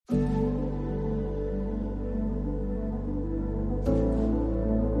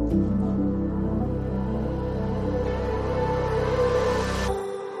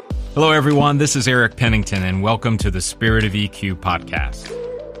Hello, everyone. This is Eric Pennington, and welcome to the Spirit of EQ podcast.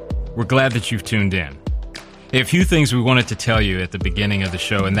 We're glad that you've tuned in. A few things we wanted to tell you at the beginning of the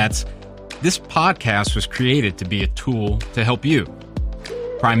show, and that's this podcast was created to be a tool to help you,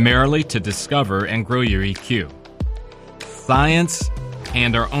 primarily to discover and grow your EQ. Science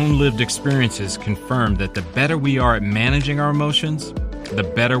and our own lived experiences confirm that the better we are at managing our emotions, the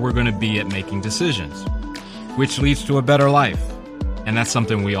better we're going to be at making decisions, which leads to a better life. And that's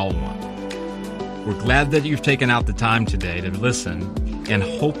something we all want. We're glad that you've taken out the time today to listen and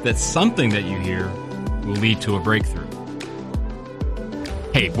hope that something that you hear will lead to a breakthrough.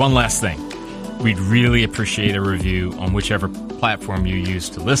 Hey, one last thing. We'd really appreciate a review on whichever platform you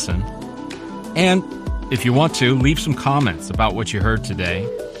use to listen. And if you want to, leave some comments about what you heard today,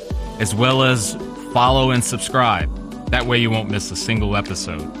 as well as follow and subscribe. That way you won't miss a single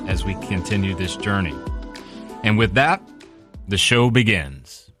episode as we continue this journey. And with that, the show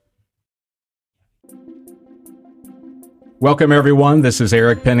begins. Welcome, everyone. This is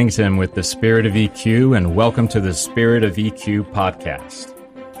Eric Pennington with the Spirit of EQ, and welcome to the Spirit of EQ podcast.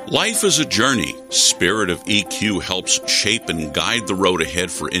 Life is a journey. Spirit of EQ helps shape and guide the road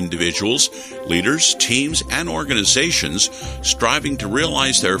ahead for individuals, leaders, teams, and organizations striving to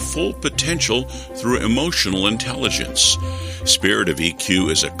realize their full potential through emotional intelligence. Spirit of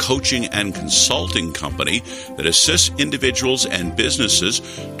EQ is a coaching and consulting company that assists individuals and businesses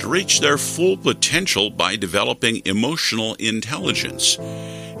to reach their full potential by developing emotional intelligence.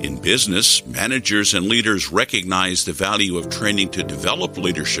 In business, managers and leaders recognize the value of training to develop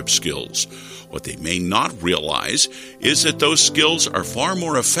leadership skills. What they may not realize is that those skills are far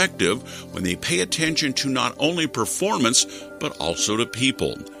more effective when they pay attention to not only performance, but also to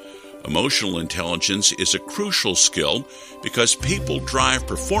people. Emotional intelligence is a crucial skill because people drive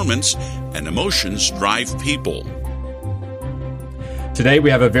performance and emotions drive people. Today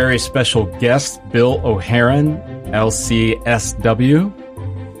we have a very special guest, Bill O'Haron, LCSW.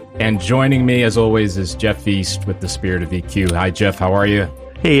 And joining me, as always, is Jeff East with the Spirit of EQ. Hi, Jeff. How are you?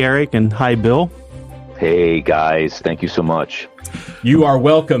 Hey, Eric, and hi, Bill. Hey, guys. Thank you so much. You are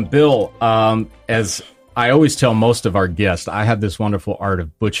welcome, Bill. As I always tell most of our guests, I have this wonderful art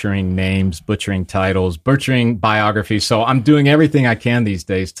of butchering names, butchering titles, butchering biographies. So I'm doing everything I can these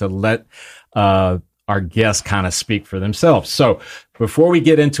days to let our guests kind of speak for themselves. So before we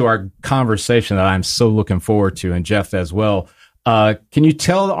get into our conversation that I'm so looking forward to, and Jeff as well, can you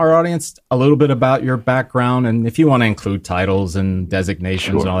tell our audience a little bit about your background, and if you want to include titles and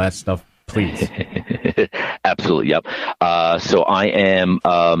designations and all that stuff, please? Absolutely. Yep. So I am,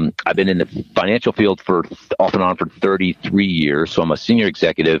 I've been in the financial field for off and on for 33 years. So I'm a senior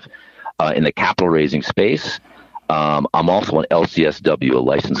executive in the capital raising space. I'm also an LCSW, a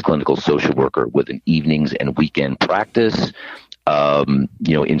licensed clinical social worker with an evenings and weekend practice,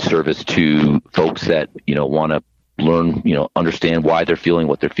 in service to folks that, want to learn, understand why they're feeling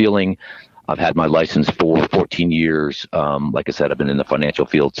what they're feeling. I've had my license for 14 years. Like I said, I've been in the financial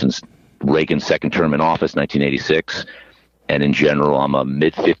field since Reagan's second term in office, 1986. And in general, I'm a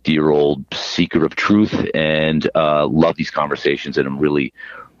mid-50-year-old seeker of truth and love these conversations. And I'm really,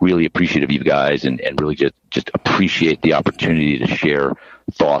 really appreciative of you guys and really just appreciate the opportunity to share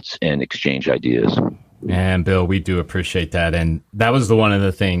thoughts and exchange ideas. And Bill, we do appreciate that. And that was one of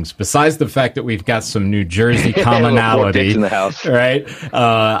the things, besides the fact that we've got some New Jersey commonality in the house, right?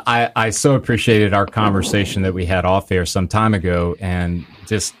 I so appreciated our conversation that we had off air some time ago and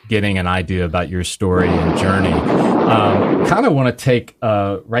just getting an idea about your story and journey. Kind of want to take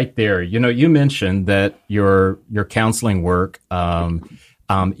right there. You mentioned that your counseling work,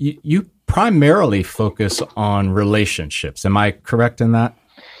 you primarily focus on relationships. Am I correct in that?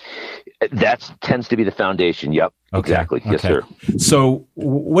 That tends to be the foundation. Yep. Okay. Exactly. Yes, sir. So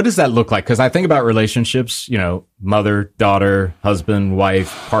what does that look like? Because I think about relationships, mother, daughter, husband,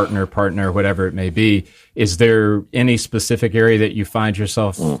 wife, partner, whatever it may be. Is there any specific area that you find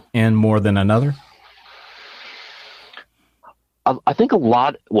yourself in more than another? I think a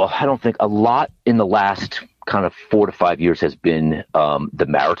lot in the last kind of 4 to 5 years has been the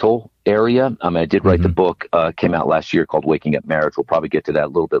marital area. I did write the book, came out last year called Waking Up Marriage. We'll probably get to that a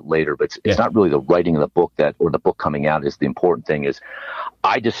little bit later, but it's not really the writing of the book or the book coming out is the important thing. Is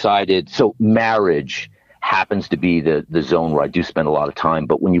I decided, so marriage happens to be the zone where I do spend a lot of time,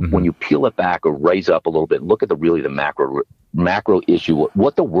 but when you peel it back or raise up a little bit and look at the macro issue,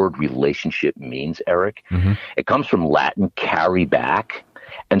 what the word relationship means, Eric, it comes from Latin carry back.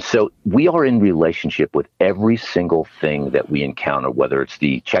 And so we are in relationship with every single thing that we encounter, whether it's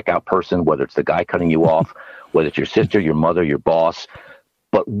the checkout person, whether it's the guy cutting you off, whether it's your sister, your mother, your boss.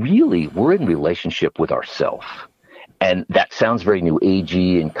 But really, we're in relationship with ourselves. And that sounds very new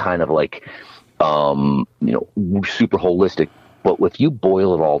agey and kind of like, super holistic. But if you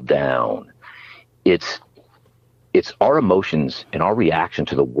boil it all down, it's our emotions and our reaction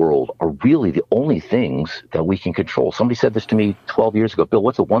to the world are really the only things that we can control. Somebody said this to me 12 years ago. Bill,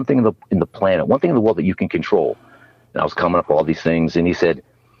 what's the one thing in the planet, one thing in the world that you can control? And I was coming up with all these things. And he said,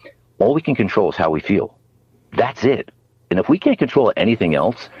 all we can control is how we feel. That's it. And if we can't control anything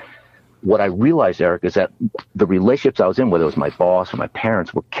else, what I realized, Eric, is that the relationships I was in, whether it was my boss or my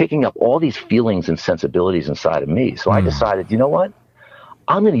parents, were kicking up all these feelings and sensibilities inside of me. So I decided, you know what?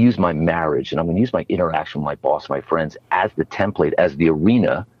 I'm going to use my marriage and I'm going to use my interaction with my boss, my friends, as the template, as the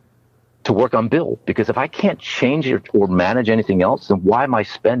arena to work on Bill. Because if I can't change it or manage anything else, then why am I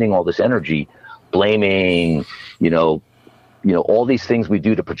spending all this energy blaming, all these things we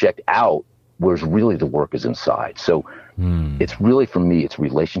do to project out, whereas really the work is inside. So it's really, for me, it's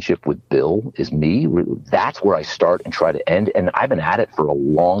relationship with Bill is me. That's where I start and try to end. And I've been at it for a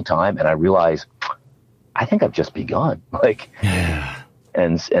long time. And I realize, I think I've just begun.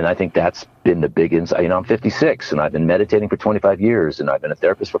 And I think that's been the big insight. I'm 56 and I've been meditating for 25 years and I've been a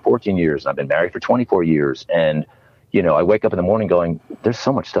therapist for 14 years and I've been married for 24 years. And, I wake up in the morning going, there's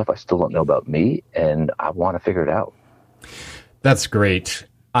so much stuff I still don't know about me and I want to figure it out. That's great.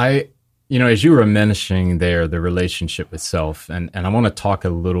 As you were mentioning there, the relationship with self, and I want to talk a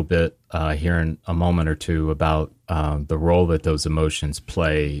little bit here in a moment or two about the role that those emotions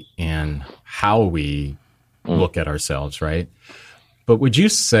play in how we look at ourselves, right? But would you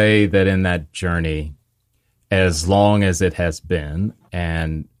say that in that journey, as long as it has been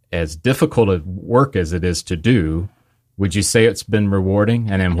and as difficult a work as it is to do, would you say it's been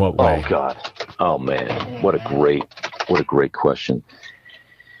rewarding, and in what way? Oh, God. Oh, man. What a great question.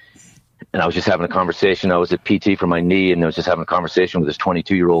 And I was just having a conversation. I was at PT for my knee, and I was just having a conversation with this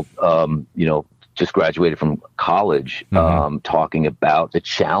 22-year-old, just graduated from college, talking about the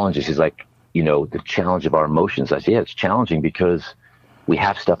challenges. He's like, the challenge of our emotions. I said, yeah, it's challenging because we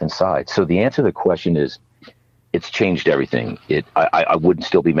have stuff inside. So the answer to the question is, it's changed everything. I wouldn't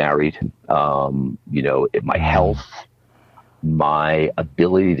still be married. My health, my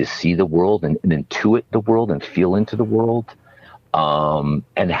ability to see the world and intuit the world and feel into the world.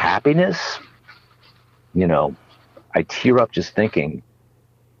 And happiness, I tear up just thinking,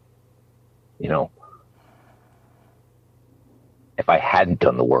 if I hadn't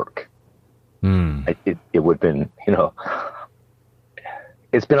done the work, it would have been,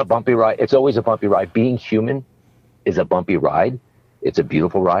 it's been a bumpy ride. It's always a bumpy ride. Being human is a bumpy ride. It's a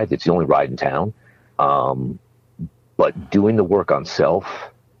beautiful ride. It's the only ride in town. But doing the work on self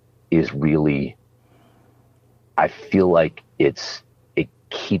is really, I feel like it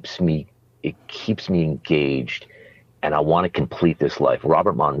keeps me engaged, and I want to complete this life.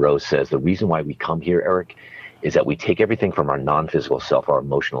 Robert Monroe says the reason why we come here, Eric, is that we take everything from our non-physical self, our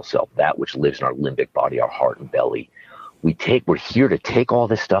emotional self, that which lives in our limbic body, our heart and belly. We're here to take all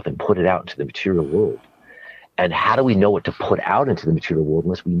this stuff and put it out into the material world. And how do we know what to put out into the material world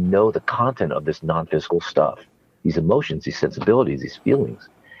unless we know the content of this non-physical stuff, these emotions, these sensibilities, these feelings?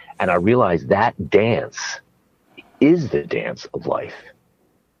 And I realized that dance is the dance of life.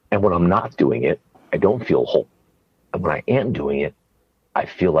 And when I'm not doing it, I don't feel whole. And when I am doing it, I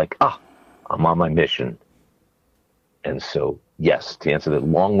feel like, I'm on my mission. And so, yes, to answer the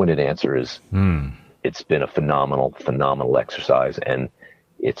long-winded answer is, it's been a phenomenal, phenomenal exercise, and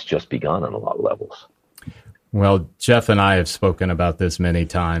it's just begun on a lot of levels. Well, Jeff and I have spoken about this many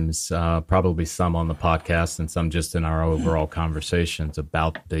times, probably some on the podcast and some just in our overall conversations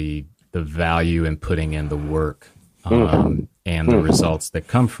about the value in putting in the work and the results that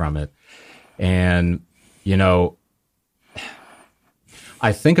come from it. And,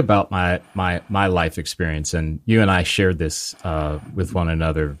 I think about my life experience, and you and I shared this with one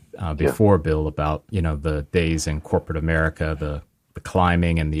another before, Bill, about, the days in corporate America, the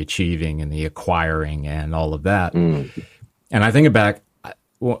climbing and the achieving and the acquiring and all of that. And I think back,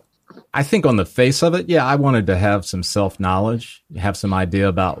 I think on the face of it, I wanted to have some self-knowledge, have some idea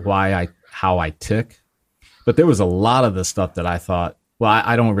about how I tick. But there was a lot of the stuff that I thought,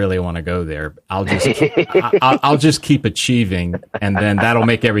 I don't really want to go there. I'll just keep achieving, and then that'll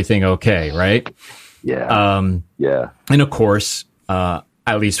make everything okay, right? Yeah. And of course,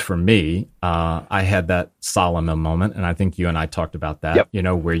 at least for me, I had that Solomon moment, and I think you and I talked about that.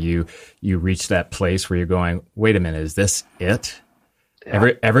 Yep. Where you reach that place where you're going, wait a minute, is this it?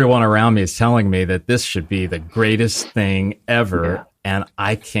 Yeah. Everyone around me is telling me that this should be the greatest thing ever, and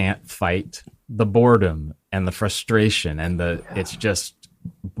I can't fight the boredom and the frustration and it's just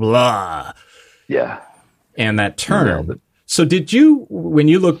blah. Yeah. And that turn. So did you, when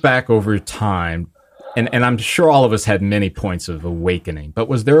you look back over time, and I'm sure all of us had many points of awakening, but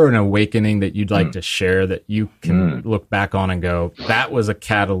was there an awakening that you'd like to share that you can look back on and go, that was a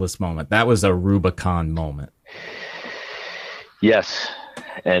catalyst moment, that was a Rubicon moment? Yes.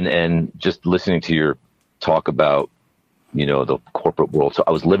 And just listening to your talk about, the corporate world. So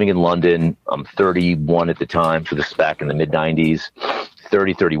I was living in London. I'm 31 at the time. So this is back in the mid 90s,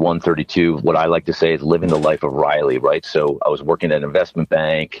 30, 31, 32. What I like to say is living the life of Riley, right? So I was working at an investment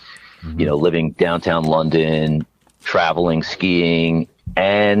bank, living downtown London, traveling, skiing,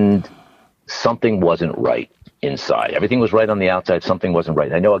 and something wasn't right inside. Everything was right on the outside. Something wasn't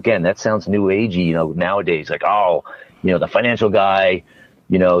right. I know, again, that sounds new agey, nowadays, like, the financial guy,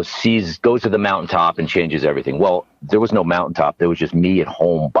 goes to the mountaintop and changes everything. Well, there was no mountaintop. There was just me at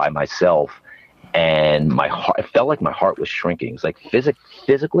home by myself. And my heart, it felt like my heart was shrinking. It's like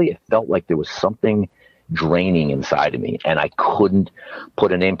physically, it felt like there was something draining inside of me, and I couldn't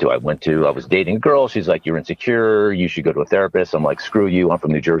put a name to it. I was dating a girl. She's like, you're insecure. You should go to a therapist. I'm like, screw you. I'm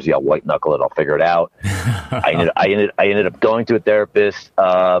from New Jersey. I'll white knuckle it. I'll figure it out. I ended up going to a therapist.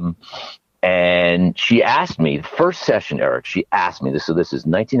 And she asked me, the first session, Eric, she asked me this. So this is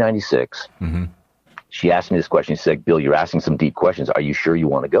 1996. Mm-hmm. She asked me this question. She said, Bill, you're asking some deep questions. Are you sure you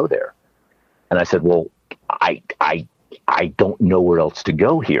want to go there? And I said, well, I don't know where else to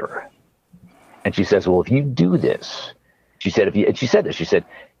go here. And she says, well, if you do this, she said, she said,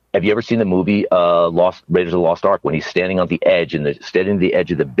 have you ever seen the movie Raiders of the Lost Ark, when he's standing on the edge standing on the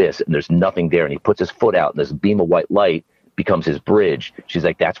edge of the abyss and there's nothing there, and he puts his foot out and this beam of white light becomes his bridge. She's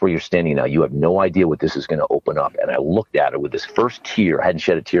like, that's where you're standing now. You have no idea what this is going to open up. And I looked at her with this first tear. I hadn't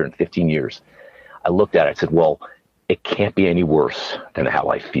shed a tear in 15 years. I looked at it. I said, well, it can't be any worse than how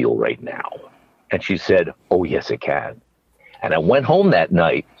I feel right now. And she said, oh, yes, it can. And I went home that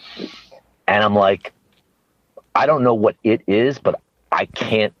night and I'm like, I don't know what it is, but I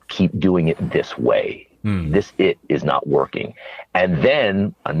can't keep doing it this way. It is not working. And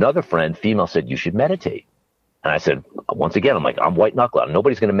then another friend, female, said, you should meditate. And I said, once again, I'm like, I'm white knuckle.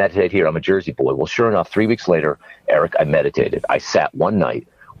 Nobody's going to meditate here. I'm a Jersey boy. Well, sure enough, 3 weeks later, Eric, I meditated. I sat one night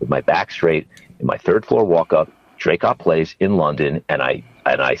with my back straight in my third floor walk-up, Draycott Place in London, and I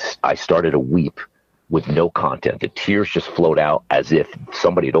started to weep with no content. The tears just flowed out as if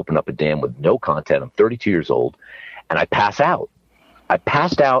somebody had opened up a dam with no content. I'm 32 years old, and I pass out. I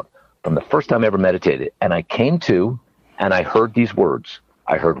passed out from the first time I ever meditated, and I came to, and I heard these words.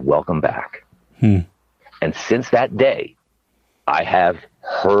 I heard, welcome back. And since that day, I have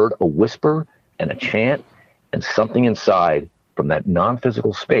heard a whisper and a chant and something inside from that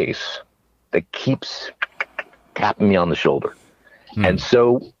non-physical space that keeps tapping me on the shoulder. And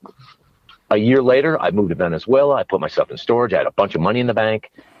so a year later, I moved to Venezuela. I put myself in storage. I had a bunch of money in the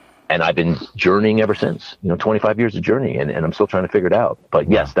bank, and I've been journeying ever since, 25 years of journey, and I'm still trying to figure it out.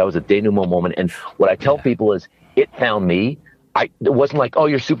 But yes, that was a denouement moment. And what I tell people is it found me. It wasn't like, oh,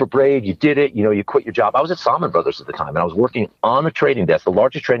 you're super brave, you did it, you quit your job. I was at Salomon Brothers at the time, and I was working on a trading desk, the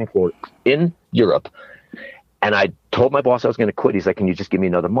largest trading floor in Europe. And I told my boss I was going to quit. He's like, can you just give me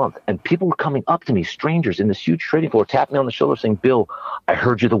another month? And people were coming up to me, strangers in this huge trading floor, tapping me on the shoulder saying, Bill, I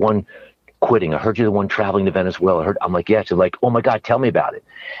heard you're the one quitting. I heard you're the one traveling to Venezuela. I'm like, yeah. They're like, oh my God, tell me about it.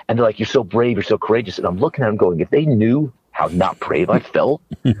 And they're like, you're so brave, you're so courageous. And I'm looking at them going, if they knew how not brave I felt,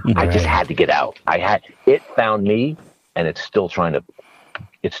 I just had to get out. It found me, and it's still trying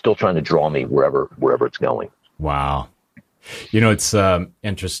to draw me wherever it's going. Wow. It's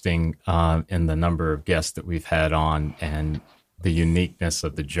interesting in the number of guests that we've had on, and the uniqueness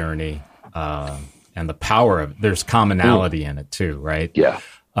of the journey and the power of, there's commonality in it too, right? Yeah.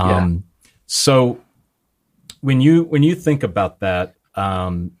 So when you think about that,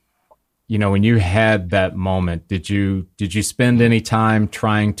 when you had that moment, did you spend any time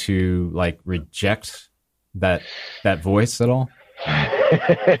trying to reject that voice at all?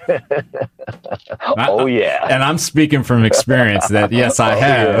 Oh yeah. And I'm speaking from experience that yes, I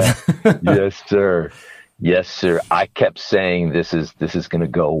have. Yeah. Yes, sir. Yes, sir. I kept saying this is going to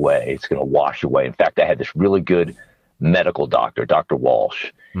go away. It's going to wash away. In fact, I had this really good medical doctor, Dr.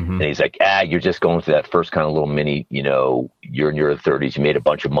 Walsh. Mm-hmm. And he's like, you're just going through that first kind of little mini, you're in your 30s, you made a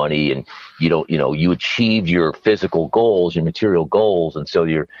bunch of money, and you achieved your physical goals, your material goals. And so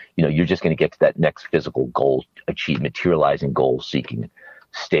you're just going to get to that next physical goal, materializing goal seeking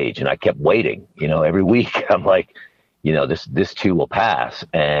stage. And I kept waiting, every week I'm like, this too will pass.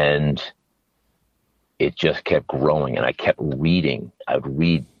 And it just kept growing, and I kept reading. I would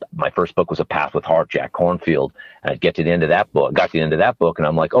read. My first book was A Path with Heart, Jack Kornfield. And I'd get to the end of that book. Got to the end of that book, and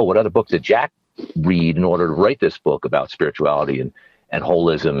I'm like, oh, what other books did Jack read in order to write this book about spirituality and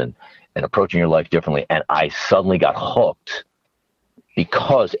holism and approaching your life differently? And I suddenly got hooked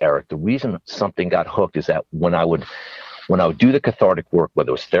because, Eric, the reason something got hooked is that when I would do the cathartic work, whether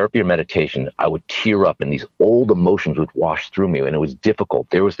it was therapy or meditation, I would tear up and these old emotions would wash through me, and it was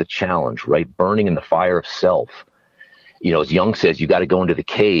difficult. There was the challenge, right? Burning in the fire of self. You know, as Jung says, you got to go into the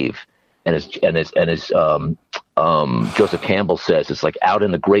cave. And as Joseph Campbell says, it's like out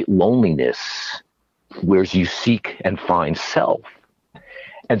in the great loneliness where you seek and find self.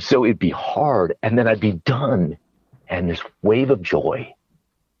 And so it'd be hard, and then I'd be done. And this wave of joy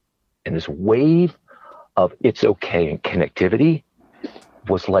and this wave of it's okay and connectivity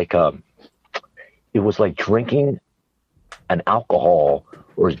was like it was like drinking an alcohol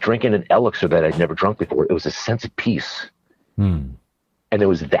or drinking an elixir that I'd never drunk before. It was a sense of peace. And it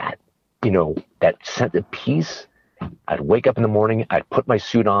was that, you know, that sense of peace. I'd wake up in the morning, I'd put my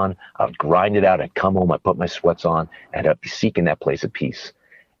suit on, I'd grind it out, I'd come home, I'd put my sweats on, and I'd be seeking that place of peace.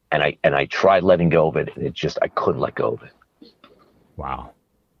 And I tried letting go of it, and I couldn't let go of it. Wow.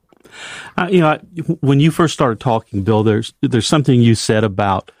 You know, when you first started talking, Bill, there's something you said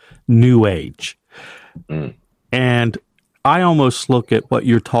about New Age. And I almost look at what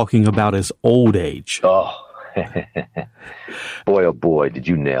you're talking about as old age. Oh, boy, oh boy, did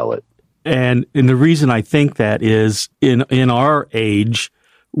you nail it. And the reason I think that is in our age,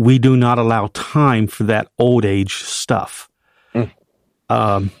 we do not allow time for that old age stuff.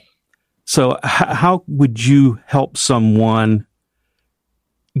 So how would you help someone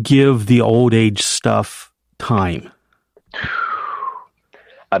give the old age stuff time?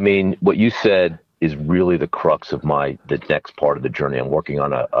 I mean, what you said is really the crux of the next part of the journey. I'm working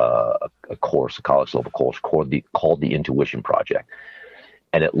on a course, a college level course called the Intuition Project.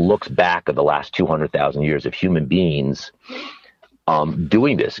 And it looks back at the last 200,000 years of human beings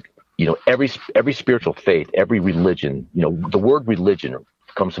doing this. You know, every spiritual faith, every religion, you know, the word religion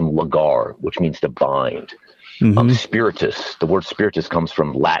comes from lagar, which means to bind. Spiritus, the word spiritus comes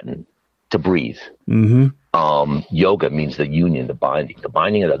from Latin, to breathe. Yoga means the union, the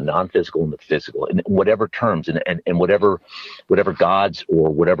binding of the non-physical and the physical, in whatever terms, and whatever gods or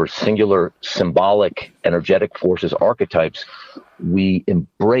whatever singular symbolic energetic forces, archetypes we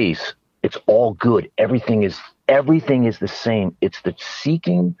embrace. It's all good. Everything is the same. It's the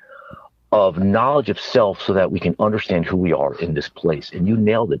seeking of knowledge of self so that we can understand who we are in this place. And you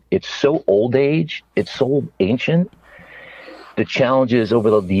nailed it. It's so old age. It's so ancient. The challenges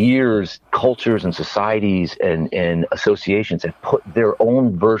over the years, cultures and societies and associations have put their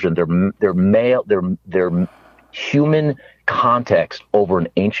own version, their human context over an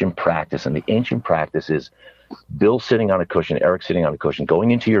ancient practice. And the ancient practice is Bill sitting on a cushion, Eric sitting on a cushion,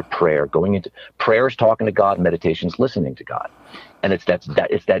 going into your prayer, prayer is talking to God, meditation is listening to God. And it's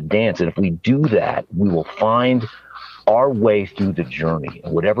that dance. And if we do that, we will find our way through the journey.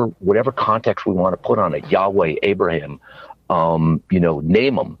 And whatever context we want to put on it, Yahweh, Abraham,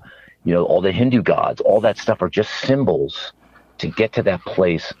 name them, all the Hindu gods, all that stuff are just symbols to get to that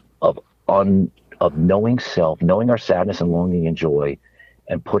place of knowing self, knowing our sadness and longing and joy,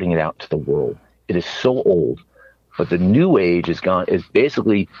 and putting it out to the world. It is so old, but the new age is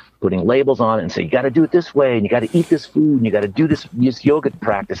basically putting labels on it and say, you got to do it this way, and you got to eat this food, and you got to do this yoga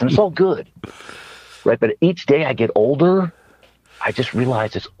practice, and it's all good, right? But each day I get older, I just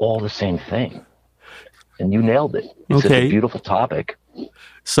realize it's all the same thing. And you nailed it. It's such a beautiful topic.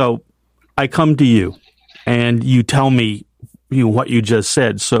 So I come to you and you tell me what you just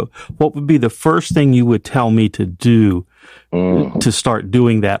said. So what would be the first thing you would tell me to do to start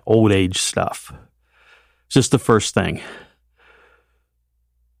doing that old age stuff? Just the first thing.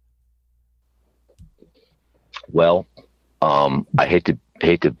 Well, I hate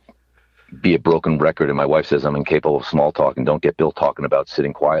to be a broken record, and my wife says I'm incapable of small talk and don't get Bill talking about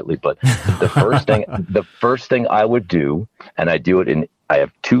sitting quietly. But the first thing I would do, and I do it I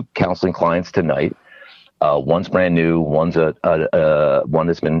have 2 counseling clients tonight. One's brand new, one's one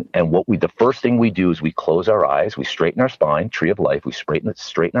that's been, and the first thing we do is we close our eyes, we straighten our spine, tree of life, we straighten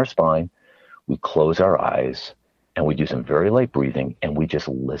our spine, we close our eyes, and we do some very light breathing, and we just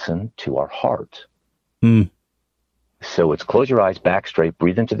listen to our heart. So it's close your eyes, back straight,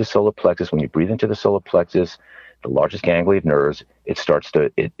 breathe into the solar plexus. When you breathe into the solar plexus, the largest ganglia of nerves, it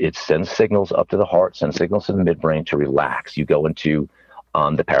sends signals up to the heart, sends signals to the midbrain to relax. You go into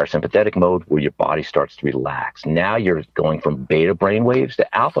the parasympathetic mode where your body starts to relax. Now you're going from beta brain waves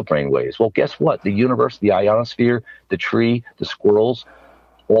to alpha brain waves. Well, guess what? The universe, the ionosphere, the tree, the squirrels,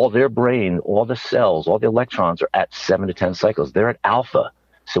 all their brain, all the cells, all the electrons are at 7 to 10 cycles. They're at alpha.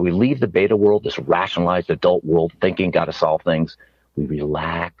 So we leave the beta world, this rationalized adult world, thinking got to solve things. We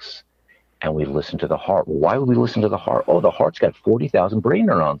relax and we listen to the heart. Well, why would we listen to the heart? Oh, the heart's got 40,000 brain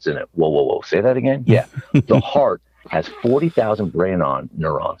neurons in it. Whoa. Say that again? Yeah. The heart has 40,000 brain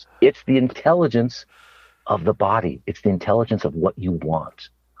neurons. It's the intelligence of the body. It's the intelligence of what you want.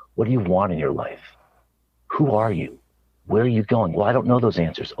 What do you want in your life? Who are you? Where are you going? Well, I don't know those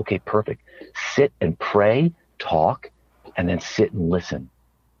answers. Okay, perfect. Sit and pray, talk, and then sit and listen.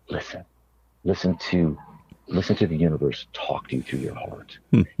 Listen to the universe talk to you through your heart.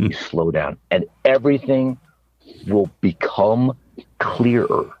 You slow down, and everything will become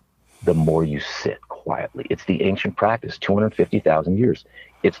clearer the more you sit quietly. It's the ancient practice, 250,000 years.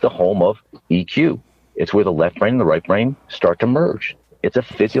 It's the home of EQ. It's where the left brain and the right brain start to merge. It's a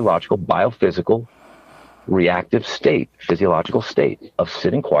physiological, biophysical, reactive state, physiological state of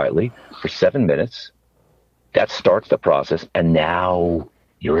sitting quietly for 7 minutes. That starts the process, and now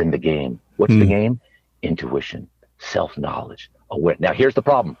you're in the game. What's the game? Intuition, self-knowledge, awareness. Now, here's the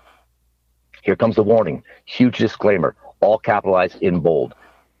problem. Here comes the warning. Huge disclaimer, all capitalized in bold.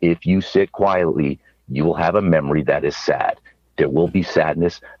 If you sit quietly, you will have a memory that is sad. There will be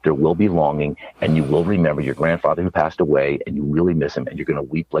sadness, there will be longing, and you will remember your grandfather who passed away, and you really miss him, and you're going to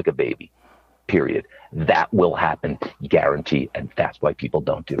weep like a baby, period. That will happen, guarantee, and that's why people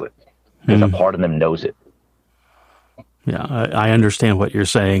don't do it. Because a part of them knows it. Yeah, I understand what you're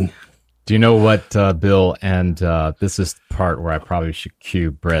saying. Do you know what, Bill, and this is the part where I probably should cue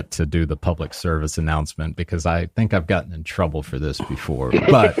Brett to do the public service announcement, because I think I've gotten in trouble for this before,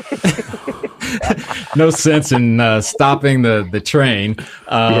 but no sense in stopping the train.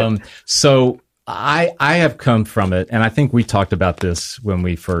 So I have come from it, and I think we talked about this when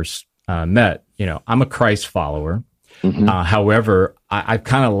we first met. You know, I'm a Christ follower. However, I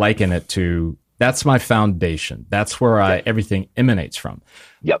kind of liken it to, that's my foundation. That's where everything emanates from.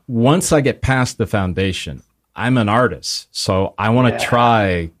 Yep. Once I get past the foundation, I'm an artist. So I want to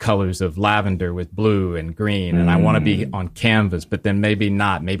try colors of lavender with blue and green, and I want to be on canvas, but then maybe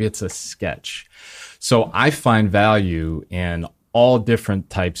not. Maybe it's a sketch. So I find value in all different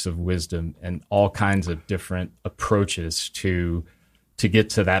types of wisdom and all kinds of different approaches to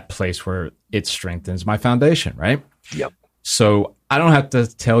get to that place where it strengthens my foundation, right? Yep. So I don't have to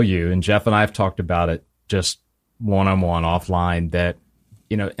tell you, and Jeff and I have talked about it just one-on-one offline, that,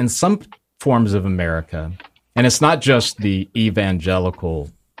 you know, in some forms of America, and it's not just the evangelical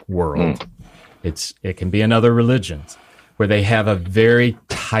world, it can be in other religions, where they have a very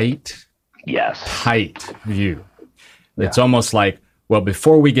tight view. It's almost like, well,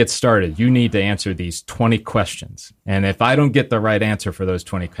 before we get started, you need to answer these 20 questions. And if I don't get the right answer for those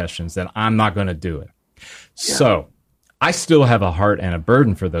 20 questions, then I'm not going to do it. Yeah. So I still have a heart and a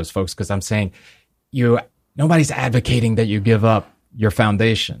burden for those folks, because I'm saying, nobody's advocating that you give up your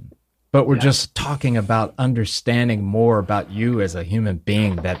foundation, but we're just talking about understanding more about you as a human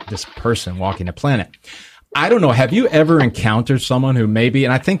being, that this person walking the planet. I don't know. Have you ever encountered someone who maybe,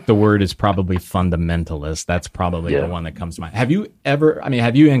 and I think the word is probably fundamentalist. That's probably the one that comes to mind. Have you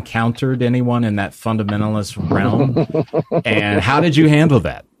encountered anyone in that fundamentalist realm? And how did you handle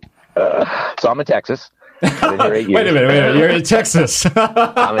that? So I'm in Texas. I've been here 8 years. Wait a minute. You're in Texas.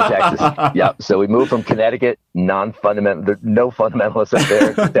 I'm in Texas. Yeah. So we moved from Connecticut, no fundamentalists up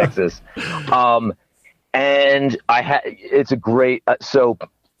there, to Texas. And it's a great,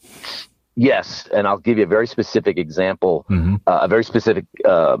 yes, and I'll give you a very specific example, a very specific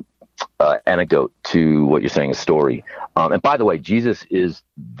anecdote to what you're saying, a story. And by the way, Jesus is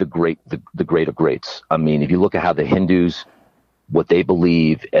the great of greats. I mean, if you look at how the Hindus, what they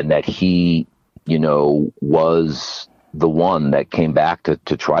believe, and that he, was the one that came back to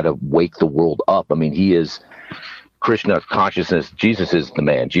try to wake the world up. I mean, he is Krishna consciousness. Jesus is the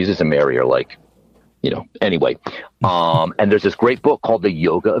man. Jesus and Mary are like, anyway. And there's this great book called The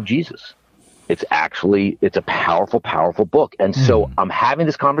Yoga of Jesus. It's a powerful, powerful book. And so I'm having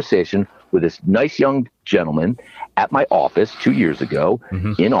this conversation with this nice young gentleman at my office 2 years ago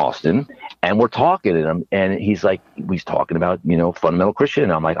in Austin. And we're talking, and he's talking about, fundamental Christian.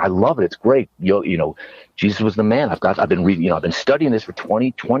 And I'm like, I love it. It's great. Jesus was the man. I've been reading, I've been studying this for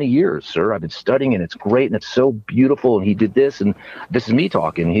 20 years, sir. I've been studying, and it's great. And it's so beautiful. And he did this, and this is me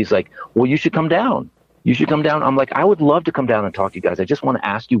talking. And he's like, well, you should come down. You should come down. I'm like, I would love to come down and talk to you guys. I just want to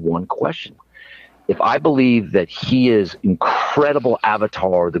ask you one question. If I believe that he is incredible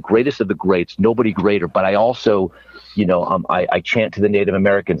avatar, the greatest of the greats, nobody greater, but I also, I chant to the Native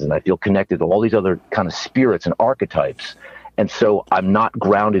Americans, and I feel connected to all these other kind of spirits and archetypes. And so I'm not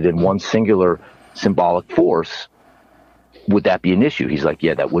grounded in one singular symbolic force. Would that be an issue? He's like,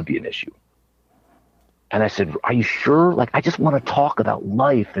 yeah, that would be an issue. And I said, are you sure? Like, I just want to talk about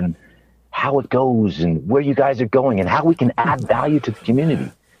life and how it goes and where you guys are going and how we can add value to the community.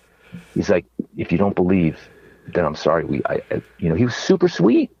 He's like, if you don't believe, then I'm sorry. He was super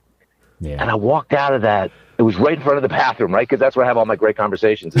sweet. Yeah. And I walked out of that It was right in front of the bathroom, right? Because that's where I have all my great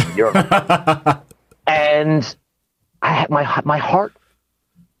conversations in the urinal. And my heart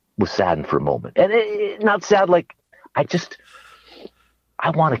was saddened for a moment. And not sad, like, I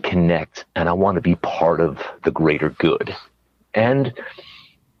want to connect and I want to be part of the greater good. And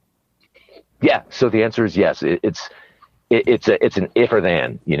yeah, so the answer is yes. It's an if or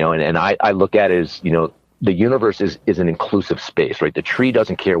than, and I look at it as, the universe is an inclusive space, right? The tree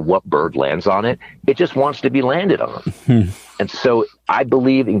doesn't care what bird lands on it. It just wants to be landed on. And so I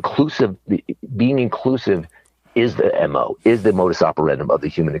believe being inclusive is the MO, is the modus operandum of the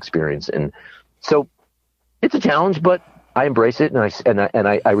human experience. And so it's a challenge, but I embrace it, and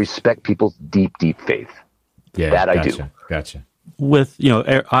I respect people's deep, deep faith. Yeah, that I gotcha, do. Gotcha. With,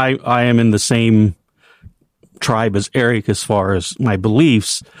 I am in the same tribe as Eric as far as my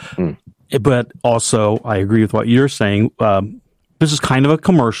beliefs, but also I agree with what you're saying. This is kind of a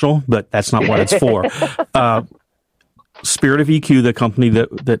commercial, but that's not what it's for. Spirit of EQ, the company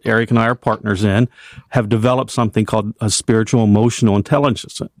that Eric and I are partners in, have developed something called a spiritual emotional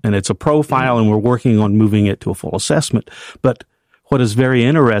intelligence. And it's a profile, and we're working on moving it to a full assessment. But what is very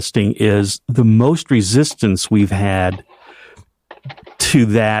interesting is the most resistance we've had to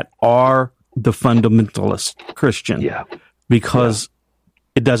that are the fundamentalist Christian. Yeah. Because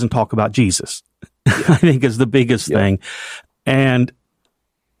it doesn't talk about Jesus. I think is the biggest thing. And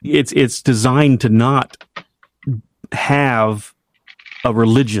it's designed to not have a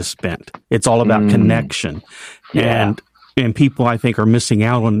religious bent. It's all about connection. And people, I think, are missing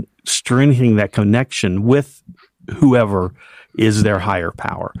out on strengthening that connection with whoever is their higher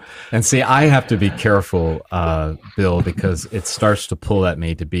power. And see, I have to be careful, Bill, because it starts to pull at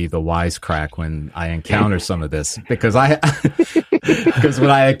me to be the wisecrack when I encounter some of this. Because when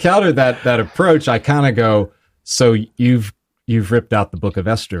I encounter that approach, I kind of go, so you've ripped out the book of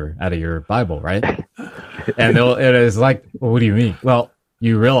Esther out of your Bible, right? And it is like, well, what do you mean? Well,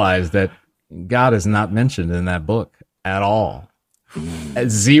 you realize that God is not mentioned in that book at all.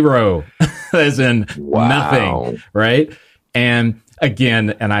 Zero, as in nothing, right? And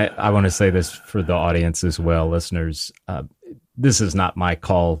again, and I want to say this for the audience as well, listeners, this is not my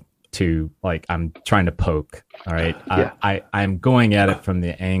call to, like, I'm trying to poke, all right? I'm going at it from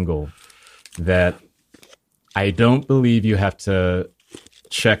the angle that I don't believe you have to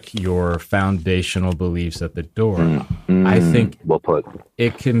check your foundational beliefs at the door. I think well put.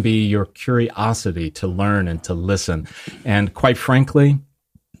 It can be your curiosity to learn and to listen. And quite frankly,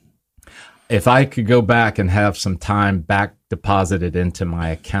 if I could go back and have some time back deposited into my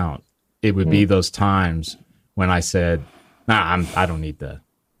account, it would be those times when I said, I don't need to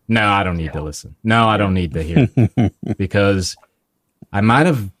listen. No, I don't need to hear. Because I might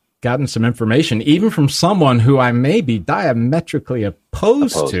have gotten some information, even from someone who I may be diametrically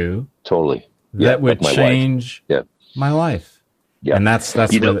opposed to. Totally. That would change my life. Yeah. And that's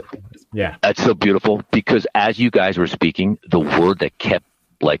That's so beautiful, because as you guys were speaking, the word that kept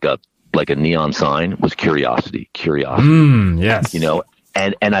like a neon sign was curiosity. Yes.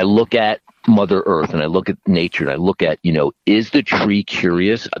 And I look at Mother Earth and I look at nature and I look at, is the tree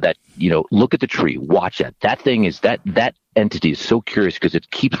curious? That, look at the tree, watch that. That thing is that entity is so curious because it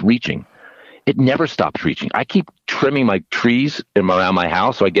keeps reaching. It never stops reaching. I keep trimming my trees around my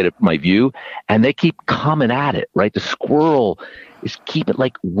house so I get my view, and they keep coming at it, right? The squirrel is keeping,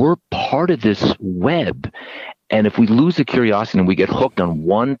 like, we're part of this web. And if we lose the curiosity and we get hooked on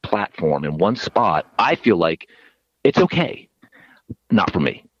one platform in one spot, I feel like it's okay. Not for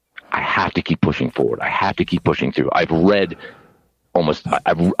me. I have to keep pushing forward. I have to keep pushing through. I've read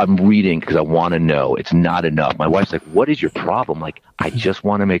I'm reading because I want to know. It's not enough. My wife's like, what is your problem? Like, I just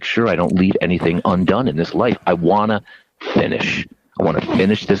want to make sure I don't leave anything undone in this life. I want to finish. I want to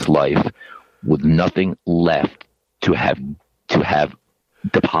finish this life with nothing left to have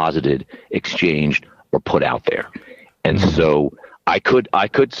deposited, exchanged, or put out there. And so I could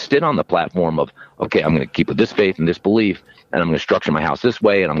sit on the platform of, okay, I'm going to keep with this faith and this belief, and I'm going to structure my house this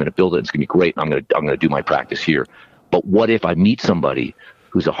way, and I'm going to build it. It's going to be great. And I'm going to do my practice here. But what if I meet somebody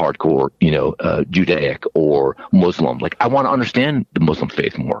who's a hardcore, Judaic or Muslim? Like, I want to understand the Muslim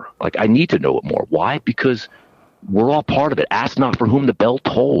faith more. Like, I need to know it more. Why? Because we're all part of it. Ask not for whom the bell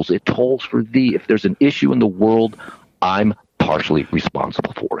tolls. It tolls for thee. If there's an issue in the world, I'm partially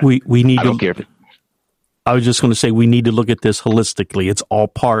responsible for it. We need. I don't care if I was just going to say, we need to look at this holistically. It's all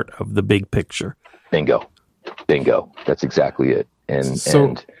part of the big picture. Bingo. That's exactly it.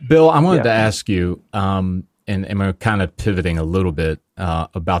 And Bill, I wanted to ask you, and we're kind of pivoting a little bit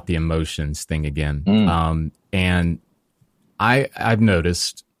about the emotions thing again. And I've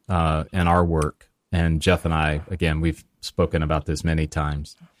noticed in our work, and Jeff and I, again, we've spoken about this many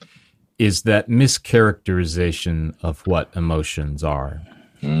times, is that mischaracterization of what emotions are.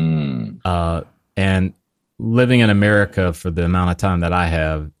 And living in America for the amount of time that I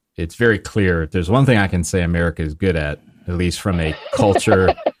have, it's very clear. If there's one thing I can say America is good at least from a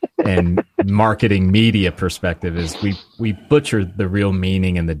culture and marketing media perspective, is we butcher the real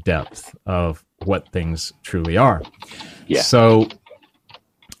meaning and the depth of what things truly are. Yeah. So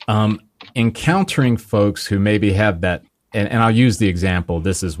encountering folks who maybe have that, and I'll use the example,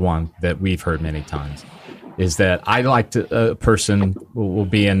 this is one that we've heard many times, is that I like to, a person will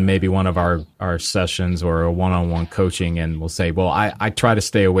be in maybe one of our sessions or a one-on-one coaching and will say, well, I try to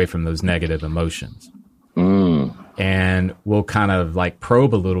stay away from those negative emotions. And we'll kind of like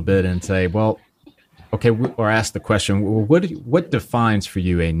probe a little bit and say, well, okay, or ask the question, well, what defines for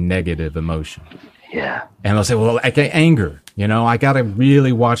you a negative emotion? Yeah. And they'll say, well, like anger, I got to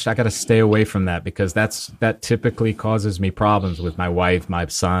really watch, I got to stay away from that because that typically causes me problems with my wife, my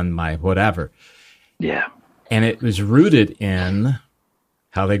son, my whatever. Yeah. And it was rooted in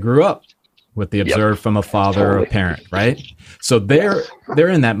how they grew up, what they observed from a father or a parent, right? So they're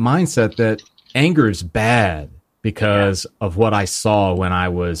in that mindset that anger is bad because of what I saw when I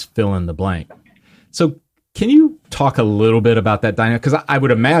was fill in the blank. So can you talk a little bit about that dynamic? Because I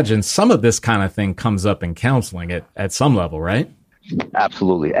would imagine some of this kind of thing comes up in counseling at some level, right?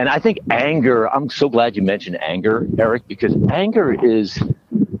 Absolutely. And I think anger, I'm so glad you mentioned anger, Eric, because anger is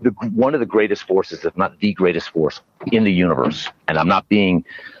one of the greatest forces, if not the greatest force in the universe. And I'm not being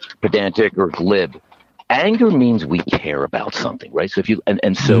pedantic or glib. Anger means we care about something, right? So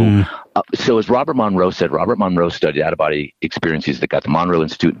so as Robert Monroe said, Robert Monroe studied out-of-body experiences that got the Monroe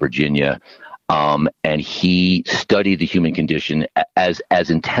Institute in Virginia, and he studied the human condition as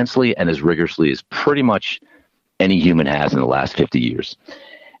intensely and as rigorously as pretty much any human has in the last 50 years.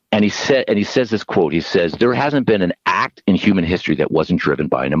 And he says this quote, he says, there hasn't been an act in human history that wasn't driven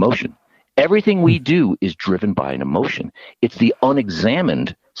by an emotion. Everything we do is driven by an emotion. It's the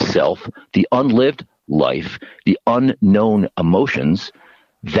unexamined self, the unlived life, the unknown emotions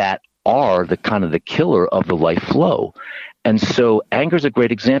that are the kind of the killer of the life flow. And so anger is a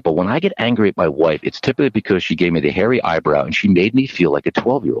great example. When I get angry at my wife, it's typically because she gave me the hairy eyebrow and she made me feel like a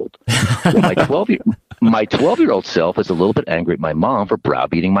 12-year-old. Well, my 12-year-old self is a little bit angry at my mom for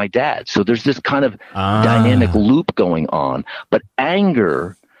browbeating my dad. So there's this kind of dynamic loop going on. But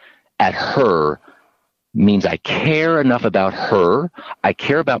anger at her means I care enough about her, I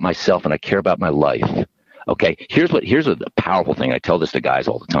care about myself, and I care about my life. Okay, here's a powerful thing. I tell this to guys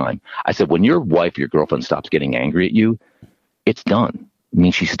all the time. I said, when your wife or your girlfriend stops getting angry at you, it's done. It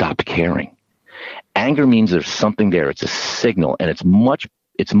means she stopped caring. Anger means there's something there. It's a signal, and it's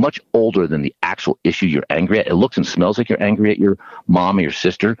much older than the actual issue you're angry at. It looks and smells like you're angry at your mom or your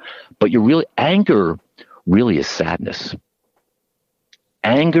sister, but anger really is sadness.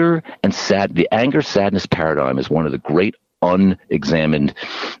 Anger and the anger-sadness paradigm is one of the great unexamined,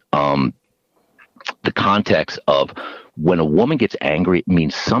 the context of when a woman gets angry, it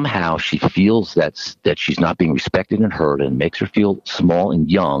means somehow she feels that she's not being respected and heard, and makes her feel small and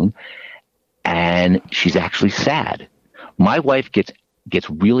young, and she's actually sad. My wife gets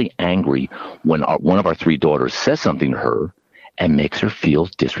really angry when one of our three daughters says something to her and makes her feel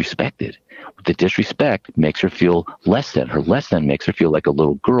disrespected. The disrespect makes her feel less than. Her less than makes her feel like a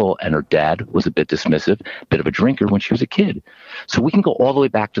little girl, and her dad was a bit dismissive, a bit of a drinker when she was a kid. So we can go all the way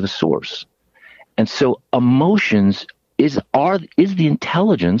back to the source. And so emotions is the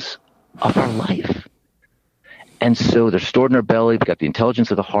intelligence of our life. And so they're stored in our belly. We've got the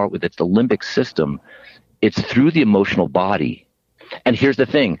intelligence of the heart, it's the limbic system. It's through the emotional body. And here's the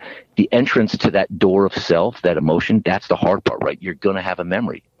thing, the entrance to that door of self, that emotion, that's the hard part, right? You're going to have a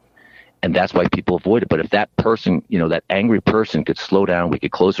memory. And that's why people avoid it. But if that person, that angry person could slow down, we could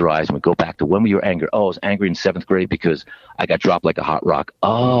close our eyes and we go back to when we were angry. Oh, I was angry in 7th grade because I got dropped like a hot rock.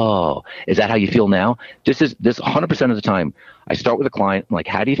 Oh, is that how you feel now? This 100% of the time. I start with a client. I'm like,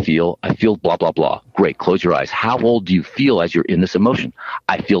 how do you feel? I feel blah, blah, blah. Great. Close your eyes. How old do you feel as you're in this emotion?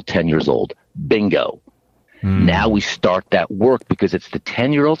 I feel 10 years old. Bingo. Now we start that work because it's the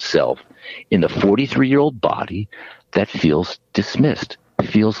 10-year-old self in the 43-year-old body that feels dismissed,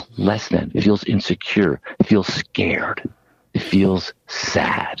 feels less than, feels insecure, feels scared, feels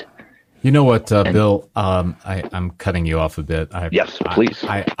sad. You know what, Bill? I'm cutting you off a bit. Yes, please.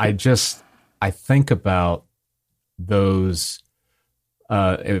 I think about those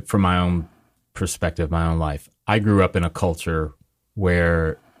from my own perspective, my own life. I grew up in a culture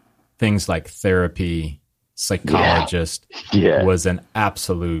where things like therapy, psychologist was an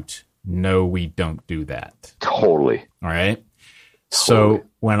absolute no, we don't do that. Totally. All right. So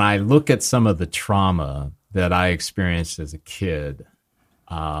when I look at some of the trauma that I experienced as a kid,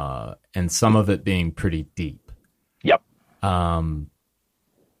 and some of it being pretty deep. Yep.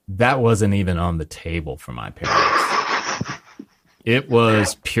 That wasn't even on the table for my parents. It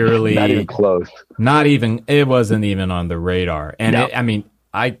was purely not even close. It wasn't even on the radar. And No.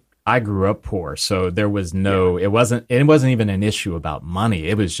 I grew up poor, so there was it wasn't even an issue about money.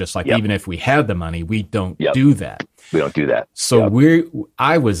 It was just like, even if we had the money, we don't do that. We don't do that. So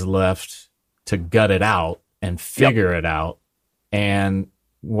I was left to gut it out and figure it out and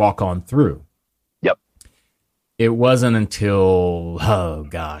walk on through. Yep. It wasn't until,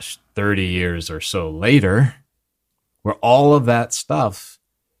 30 years or so later where all of that stuff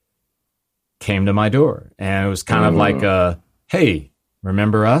came to my door. And it was kind of like, hey,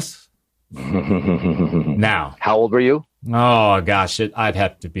 remember us? Now. How old were you? Oh, gosh, I'd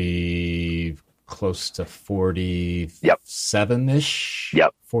have to be close to 47-ish.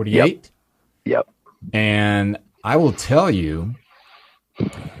 Yep. 48. Yep. And I will tell you,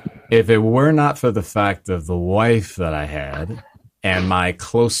 if it were not for the fact of the wife that I had and my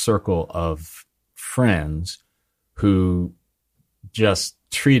close circle of friends who just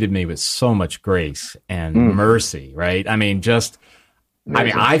treated me with so much grace and mercy, right? I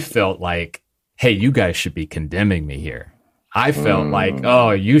felt like, hey, you guys should be condemning me here. I felt like,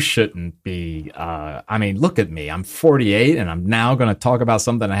 oh, you shouldn't be. Look at me. I'm 48 and I'm now going to talk about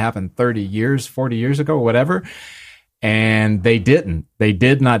something that happened 30 years, 40 years ago, whatever. And they didn't. They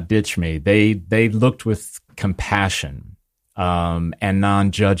did not ditch me. They looked with compassion and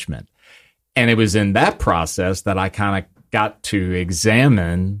non-judgment. And it was in that process that I kind of got to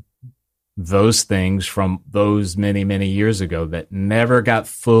examine those things from those many, many years ago that never got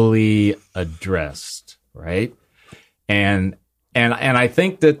fully addressed, right? And I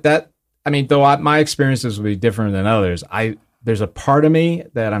think that though my experiences will be different than others, there's a part of me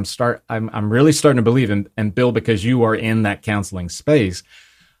that I'm really starting to believe in, and Bill, because you are in that counseling space,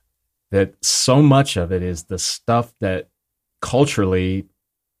 that so much of it is the stuff that culturally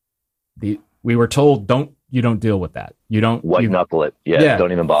we were told you don't deal with that. You don't white knuckle it. Yeah,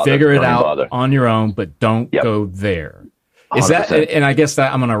 don't even bother. Figure it out on your own, but don't go there. Is 100%. That? And I guess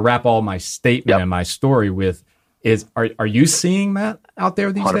that I'm going to wrap all my statement and my story with are you seeing that out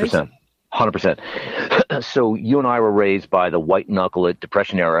there these 100%, days? 100%. So you and I were raised by the white knuckle it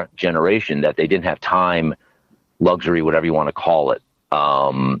Depression era generation that they didn't have time, luxury, whatever you want to call it.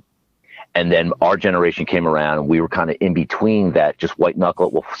 And then our generation came around and we were kind of in between that, just white knuckle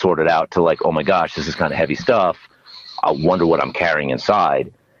it, we'll sort it out, to like, oh my gosh, this is kind of heavy stuff. I wonder what I'm carrying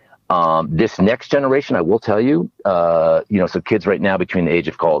inside. This next generation, I will tell you, so kids right now between the age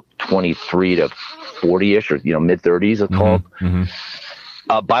of 23 to 40-ish or, mid 30s, it's called,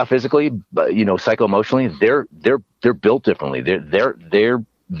 biophysically, psycho-emotionally, they're built differently.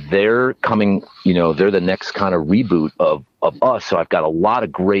 They're coming, they're the next kind of reboot of us. So I've got a lot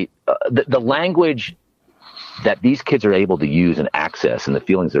of great, the language that these kids are able to use and access, and the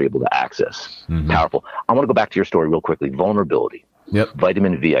feelings they're able to access. Powerful. I want to go back to your story real quickly. Vulnerability. Yep.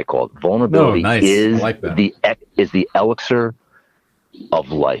 Vitamin V, I call it. Vulnerability is the elixir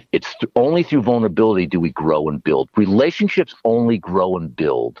of life. It's only through vulnerability do we grow and build. Relationships only grow and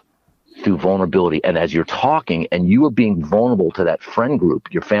build through vulnerability. And as you're talking and you are being vulnerable to that friend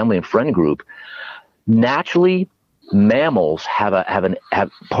group, your family and friend group, naturally mammals have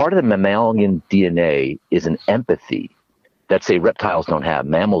part of the mammalian DNA is an empathy that, say, reptiles don't have.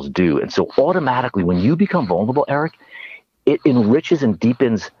 Mammals do. And so automatically when you become vulnerable, Eric, it enriches and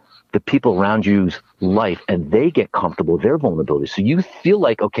deepens the people around you's life, and they get comfortable with their vulnerability. So you feel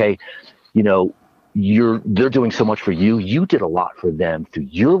like, okay, they're doing so much for you. You did a lot for them through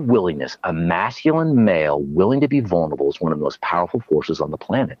your willingness. A masculine male willing to be vulnerable is one of the most powerful forces on the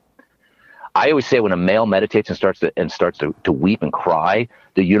planet. I always say when a male meditates and starts to weep and cry,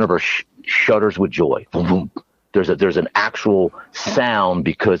 the universe shudders with joy. There's an actual sound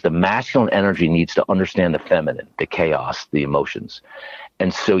because the masculine energy needs to understand the feminine, the chaos, the emotions.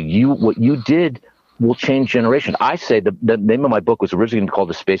 And so what you did will change generation. I say the name of my book was originally called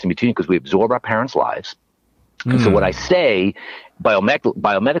The Space in Between because we absorb our parents' lives. And so what I say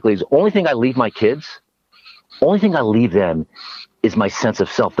biomedically is the only thing I leave my kids, only thing I leave them is my sense of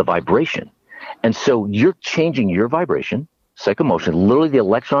self, the vibration. And so you're changing your vibration, psycho-emotion, literally the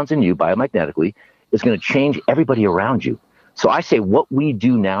electrons in you biomagnetically is going to change everybody around you. So I say what we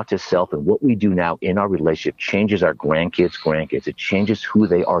do now to self and what we do now in our relationship changes our grandkids. It changes who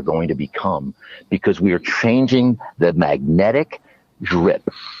they are going to become because we are changing the magnetic drip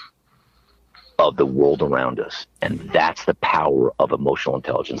of the world around us. And that's the power of emotional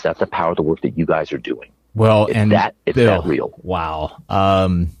intelligence. That's the power of the work that you guys are doing. Well, it's that real. Wow.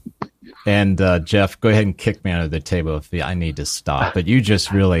 And Jeff, go ahead and kick me under the table if I need to stop. But you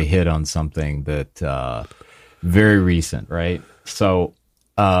just really hit on something that very recent, right? So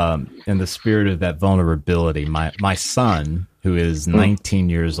in the spirit of that vulnerability, my son, who is 19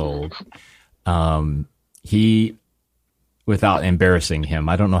 years old, he, without embarrassing him,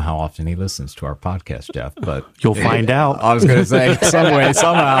 I don't know how often he listens to our podcast, Jeff, but you'll find out. I was going to say some way,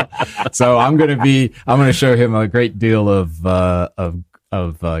 somehow. So I'm going to show him a great deal of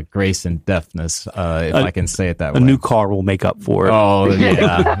grace and deftness, if I can say it that way. A new car will make up for it. Oh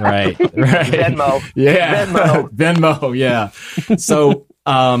yeah, right. Venmo, yeah, Venmo, yeah. So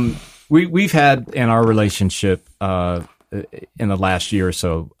we've had in our relationship in the last year or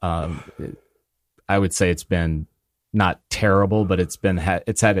so, I would say it's been not terrible, but it's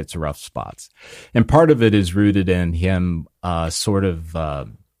had its rough spots, and part of it is rooted in him sort of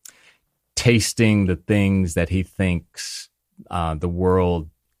tasting the things that he thinks the world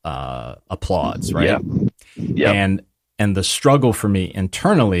applauds, right? Yeah. And the struggle for me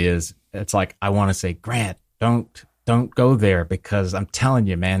internally is, it's like, I want to say, Grant, don't go there, because I'm telling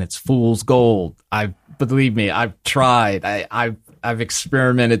you, man, it's fool's gold. Believe me, I've tried. I've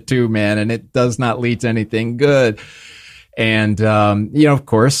experimented too, man, and it does not lead to anything good. And of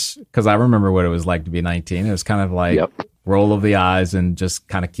course, because I remember what it was like to be 19, it was kind of like roll of the eyes and just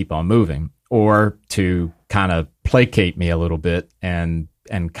kind of keep on moving, or to kind of placate me a little bit and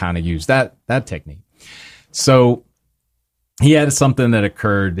kind of use that technique. So he had something that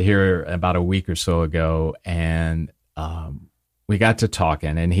occurred here about a week or so ago, and we got to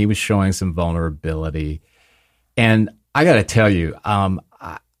talking, and he was showing some vulnerability. And I got to tell you,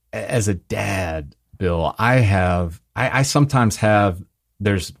 as a dad, Bill, I sometimes have,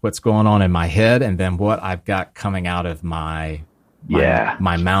 there's what's going on in my head, and then what I've got coming out of my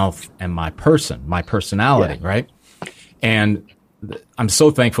mouth and my personality, right? And I'm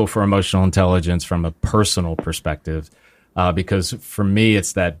so thankful for emotional intelligence from a personal perspective, because for me,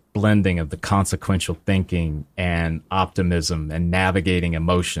 it's that blending of the consequential thinking and optimism and navigating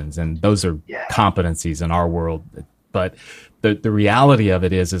emotions. And those are competencies in our world. But the reality of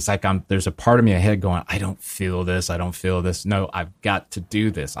it is, it's like there's a part of me ahead going, I don't feel this. No, I've got to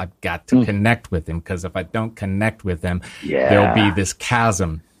do this. I've got to connect with him, because if I don't connect with him, there'll be this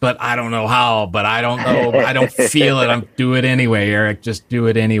chasm. But I don't know how, but I don't know. I don't feel it. Do it anyway, Eric. Just do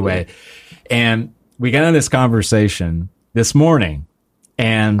it anyway. And we got in this conversation this morning,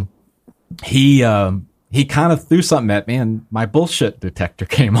 and he kind of threw something at me, and my bullshit detector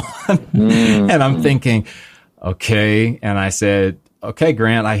came on. And I'm thinking, okay. And I said, okay,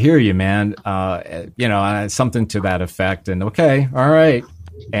 Grant, I hear you, man. Something to that effect. And okay, all right.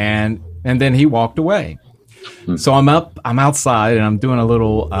 And then he walked away. So I'm outside, and I'm doing a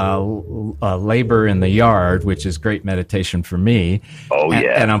little labor in the yard, which is great meditation for me.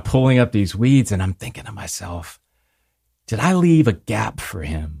 And I'm pulling up these weeds, and I'm thinking to myself, did I leave a gap for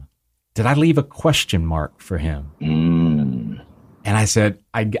him? Did I leave a question mark for him? And I said,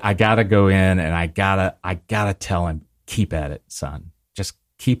 I gotta go in, and I gotta tell him, keep at it, son. Just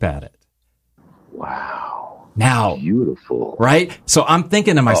keep at it. Wow. Now, beautiful, right? So I'm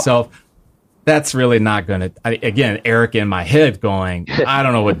thinking to myself, that's really not going to, again, Eric in my head going, I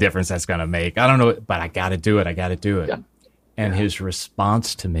don't know what difference that's going to make. I don't know, but I got to do it. Yeah. And his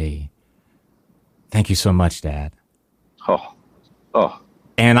response to me, thank you so much, Dad. Oh.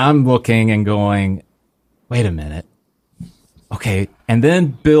 And I'm looking and going, wait a minute. Okay. And then,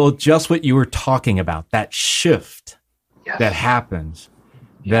 Bill, just what you were talking about, that shift that happens,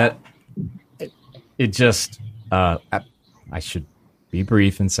 that it just, I should be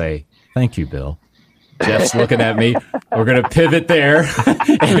brief and say, thank you, Bill. Jeff's looking at me. We're going to pivot there.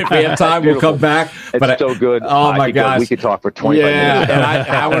 And if we have time, we'll come back. It's so good. Oh, my gosh. We could talk for 25 minutes. And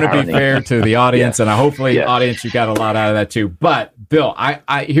I want to be fair to the audience, and hopefully, audience, you got a lot out of that too. But, Bill,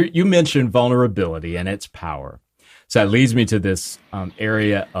 I hear you mentioned vulnerability and its power. So that leads me to this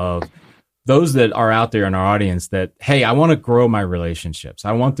area of those that are out there in our audience that, hey, I want to grow my relationships.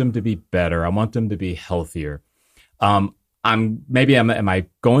 I want them to be better. I want them to be healthier. Am I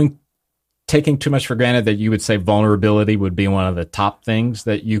taking too much for granted that you would say vulnerability would be one of the top things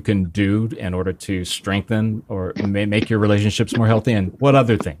that you can do in order to strengthen or make your relationships more healthy? And what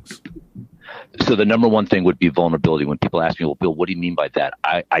other things? So the number one thing would be vulnerability. When people ask me, well, Bill, what do you mean by that?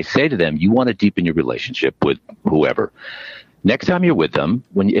 I say to them, you want to deepen your relationship with whoever. Next time you're with them,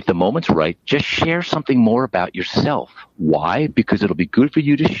 if the moment's right, just share something more about yourself. Why? Because it'll be good for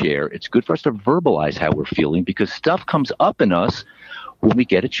you to share. It's good for us to verbalize how we're feeling, because stuff comes up in us when we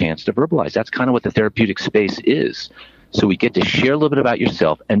get a chance to verbalize. That's kind of what the therapeutic space is. So we get to share a little bit about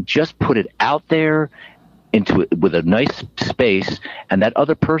yourself and just put it out there into it with a nice space, and that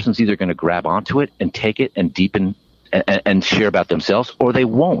other person's either going to grab onto it and take it and deepen and share about themselves, or they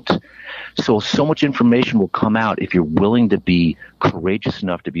won't. So much information will come out if you're willing to be courageous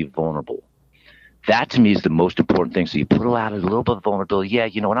enough to be vulnerable. That to me is the most important thing. So you put out a little bit of vulnerability. Yeah,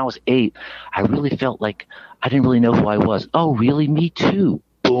 when I was 8, I really felt like I didn't really know who I was. Oh, really? Me too.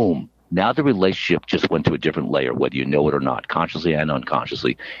 Boom. Now the relationship just went to a different layer, whether you know it or not, consciously and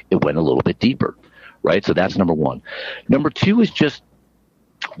unconsciously. It went a little bit deeper, right? So that's number one. Number two is just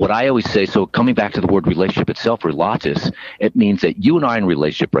what I always say. So coming back to the word relationship itself, relatus, it means that you and I are in a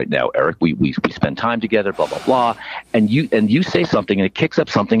relationship right now, Eric. We spend time together, blah, blah, blah. And you say something and it kicks up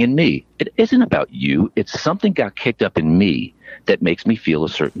something in me. It isn't about you. It's something got kicked up in me that makes me feel a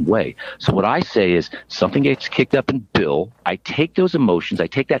certain way. So what I say is something gets kicked up in Bill. I take those emotions, I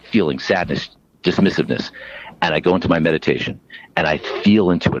take that feeling, sadness, dismissiveness, and I go into my meditation and I feel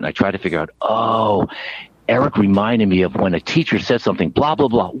into it. And I try to figure out, oh, Eric reminded me of when a teacher said something, blah, blah,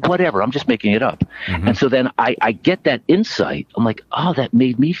 blah, whatever. I'm just making it up. Mm-hmm. And so then I get that insight. I'm like, oh, that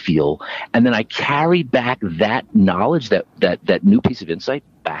made me feel. And then I carry back that knowledge, that new piece of insight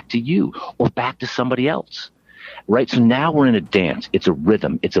back to you or back to somebody else. Right? So now we're in a dance. It's a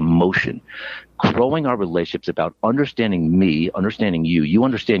rhythm. It's a motion. Growing our relationships about understanding me, understanding you, you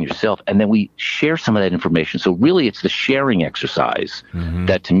understand yourself, and then we share some of that information. So really it's the sharing exercise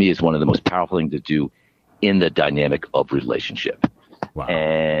that to me is one of the most powerful things to do in the dynamic of relationship. Wow.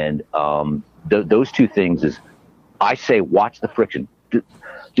 And those two things is, I say, watch the friction. The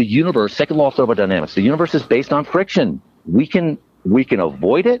universe, second law of thermodynamics, the universe is based on friction. We can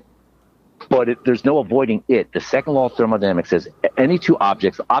avoid it, but there's no avoiding it. The second law of thermodynamics says any two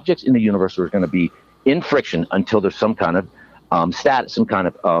objects in the universe are going to be in friction until there's some kind of status, some kind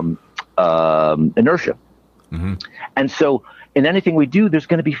of inertia. Mm-hmm. And so in anything we do, there's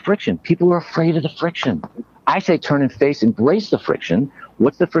going to be friction. People are afraid of the friction. I say turn and face, embrace the friction.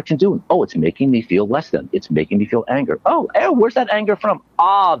 What's the friction doing? Oh, it's making me feel less than. It's making me feel anger. Oh, where's that anger from?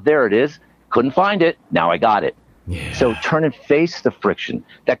 Ah, there it is. Couldn't find it. Now I got it. Yeah. So turn and face the friction.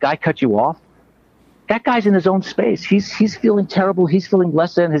 That guy cut you off. That guy's in his own space. He's feeling terrible. He's feeling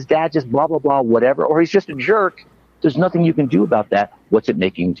less than. His dad just blah, blah, blah, whatever. Or he's just a jerk. There's nothing you can do about that. What's it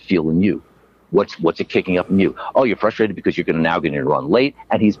making feel in you? What's it kicking up in you? Oh, you're frustrated because you're now going to run late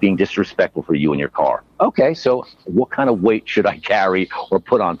and he's being disrespectful for you in your car. Okay, so what kind of weight should I carry or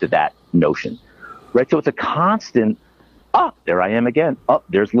put onto that notion? Right? So it's a constant, there I am again.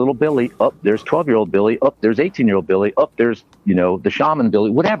 There's little Billy. There's 12-year-old Billy. There's 18-year-old Billy. There's, the shaman Billy,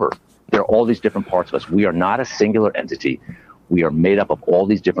 whatever. There are all these different parts of us. We are not a singular entity. We are made up of all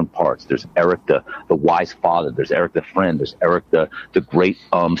these different parts. There's Eric, the wise father. There's Eric, the friend. There's Eric, the great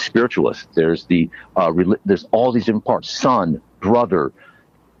spiritualist. There's there's all these different parts. Son, brother.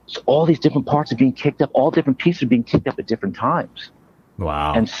 So all these different parts are being kicked up. All different pieces are being kicked up at different times.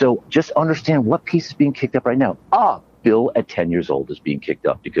 Wow. And so just understand what piece is being kicked up right now. Bill at 10 years old is being kicked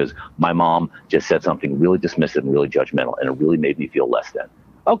up because my mom just said something really dismissive and really judgmental, and it really made me feel less than.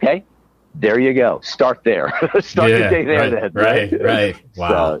 Okay. There you go. Start there. Start the day there. Right.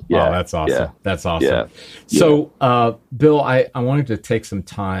 Wow. So, that's awesome. Yeah. That's awesome. Yeah. So, Bill, I wanted to take some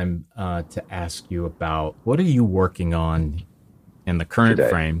time to ask you about what are you working on in the current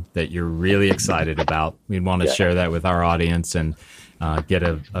frame that you're really excited about? We'd want to share that with our audience and get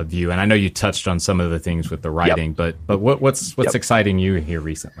a view. And I know you touched on some of the things with the writing, but what's exciting you here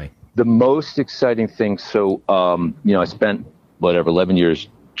recently? The most exciting thing. So, I spent 11 years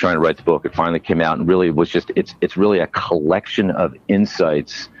trying to write the book. It finally came out and really was it's really a collection of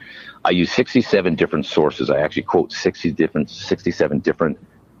insights. I use 67 different sources. I actually quote 67 different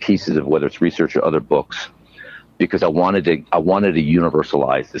pieces of whether it's research or other books, because I wanted to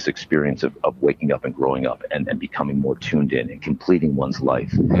universalize this experience of waking up and growing up and becoming more tuned in and completing one's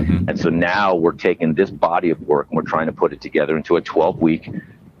life. Mm-hmm. And so now we're taking this body of work and we're trying to put it together into a 12-week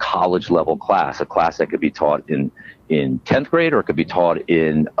college level class, a class that could be taught in 10th grade, or it could be taught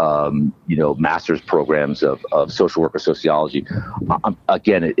in, master's programs of social work or sociology.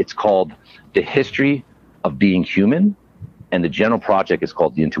 Again, it's called The History of Being Human, and the general project is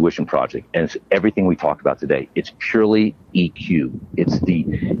called the Intuition Project. And it's everything we talked about today. It's purely EQ.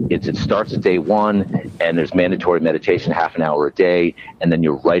 It starts at day one, and there's mandatory meditation, half an hour a day, and then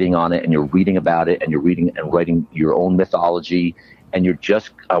you're writing on it, and you're reading about it, and you're reading and writing your own mythology. And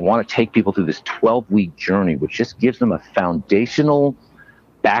I want to take people through this 12-week journey, which just gives them a foundational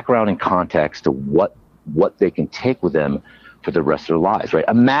background and context to what they can take with them for the rest of their lives, right?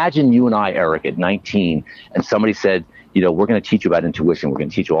 Imagine you and I, Eric, at 19, and somebody said, we're going to teach you about intuition. We're going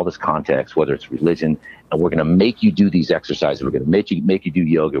to teach you all this context, whether it's religion, and we're going to make you do these exercises. We're going to make you do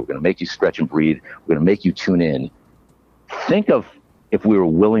yoga. We're going to make you stretch and breathe. We're going to make you tune in. Think of if we were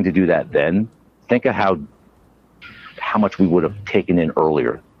willing to do that then. Think of how much we would have taken in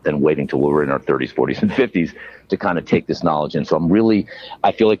earlier than waiting till we were in our 30s, 40s, and 50s to kind of take this knowledge in. So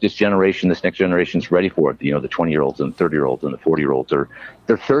I feel like this next generation is ready for it. The 20-year-olds and 30-year-olds and the 40-year-olds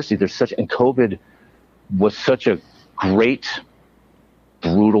they're thirsty. And COVID was such a great,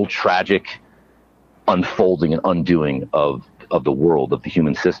 brutal, tragic unfolding and undoing of the world, of the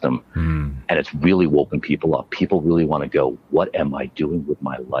human system. And it's really woken people up. People really want to go, what am I doing with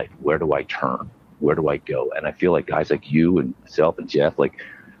my life? Where do I turn? Where do I go? And I feel like guys like you and myself and Jeff, like,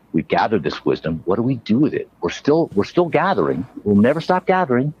 we've gathered this wisdom. What do we do with it? We're still gathering. We'll never stop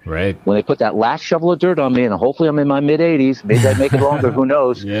gathering. Right. When they put that last shovel of dirt on me, and hopefully I'm in my mid 80s, maybe I make it longer. Who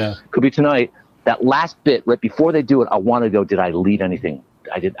knows? Yeah. Could be tonight. That last bit right before they do it, I want to go, did I leave anything?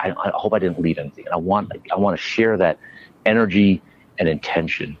 I hope I didn't leave anything. And I want to share that energy and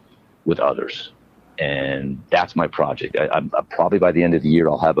intention with others. And that's my project. I'm probably by the end of the year,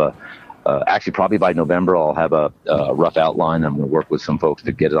 I'll have actually probably by November, I'll have a rough outline. I'm going to work with some folks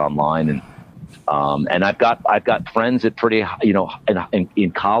to get it online. And I've got friends at pretty,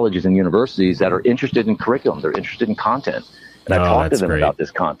 in colleges and universities that are interested in curriculum. They're interested in content. And I've talked to them about this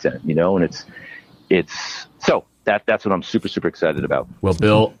content, and it's so that's what I'm super, super excited about. Well,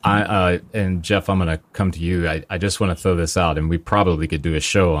 Bill, and Jeff, I'm going to come to you. I just want to throw this out, and we probably could do a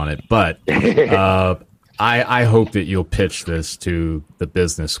show on it, but I hope that you'll pitch this to the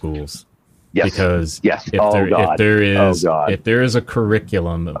business schools. Yes. Because if there is a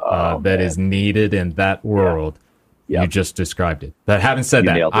curriculum that is needed in that world, you just described it. But having said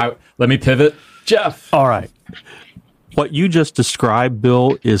that, let me pivot. Jeff. All right. What you just described,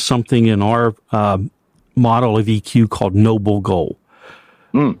 Bill, is something in our model of EQ called noble goal.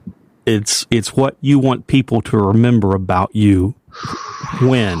 It's what you want people to remember about you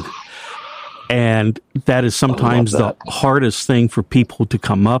when. And that is sometimes the hardest thing for people to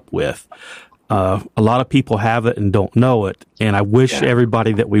come up with. A lot of people have it and don't know it. And I wish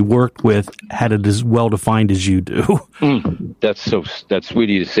everybody that we worked with had it as well defined as you do. That's sweet of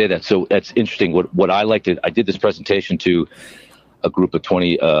you to say that. So that's interesting. What I liked I did this presentation to a group of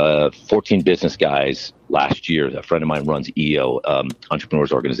 14 business guys last year. A friend of mine runs EO,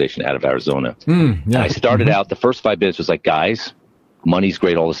 Entrepreneurs Organization out of Arizona. And I started out, the first 5 minutes was like, guys, money's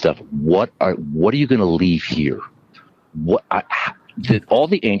great, all this stuff. What are you going to leave here? All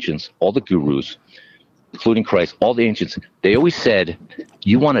the ancients, all the gurus, including Christ, all the ancients, they always said,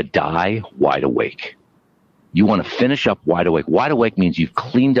 you want to die wide awake. You want to finish up wide awake. Wide awake means you've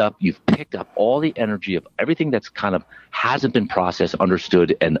cleaned up, you've picked up all the energy of everything that's kind of hasn't been processed,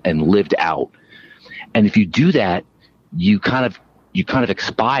 understood, and lived out. And if you do that, you kind of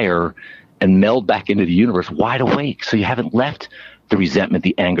expire and meld back into the universe wide awake. So you haven't left the resentment,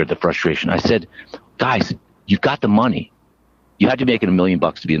 the anger, the frustration. I said, guys, you've got the money. You had to make it $1 million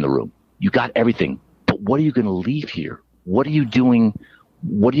to be in the room. You got everything. But what are you going to leave here? What are you doing?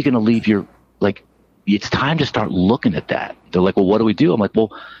 What are you going to leave your, like, it's time to start looking at that. They're like, well, what do we do? I'm like,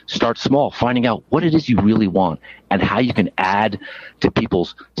 well, start small, finding out what it is you really want and how you can add to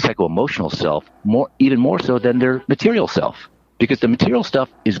people's psycho-emotional self even more so than their material self. Because the material stuff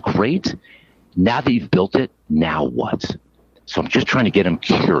is great. Now that you've built it, now what? So I'm just trying to get them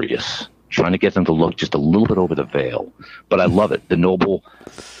curious, trying to get them to look just a little bit over the veil. But I love it. The noble,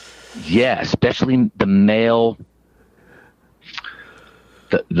 especially the male,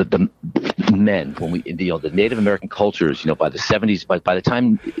 the men, when the Native American cultures, by the 70s, by the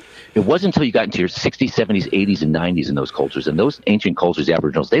time, it wasn't until you got into your 60s, 70s, 80s, and 90s in those cultures. And those ancient cultures, the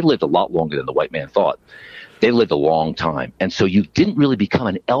Aboriginals, they lived a lot longer than the white man thought. They lived a long time. And so you didn't really become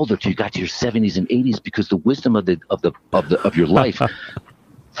an elder till you got to your 70s and 80s because the wisdom of your life,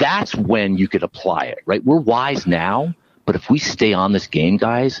 that's when you could apply it, right? We're wise now, but if we stay on this game,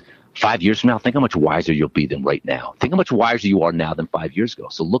 guys, 5 years from now, think how much wiser you'll be than right now. Think how much wiser you are now than 5 years ago.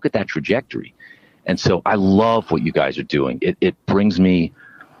 So look at that trajectory. And so I love what you guys are doing. It brings me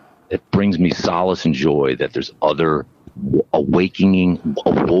solace and joy that there's other awake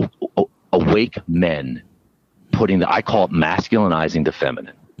men I call it masculinizing the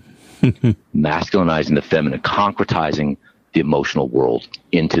feminine. Masculinizing the feminine, concretizing the emotional world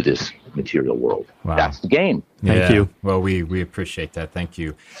into this material world. Wow. That's the game. Thank you. Well, we appreciate that. Thank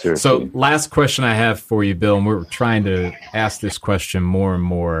you. Seriously. So last question I have for you, Bill, and we're trying to ask this question more and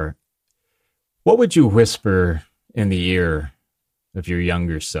more. What would you whisper in the ear of your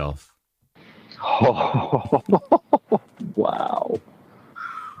younger self? Wow.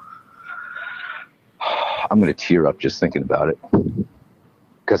 I'm going to tear up just thinking about it.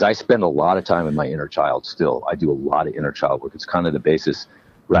 Because I spend a lot of time in my inner child still. I do a lot of inner child work. It's kind of the basis.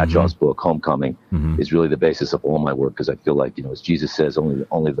 Ratchaw's book, Homecoming, is really the basis of all my work, because I feel like, as Jesus says,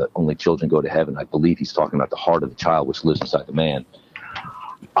 only children go to heaven. I believe he's talking about the heart of the child, which lives inside the man.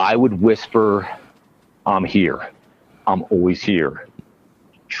 I would whisper, I'm here. I'm always here.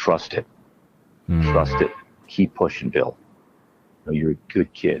 Trust it. Trust it. Keep pushing, Bill. You're a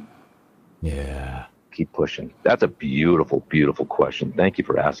good kid. Yeah. Keep pushing. That's a beautiful, beautiful question. Thank you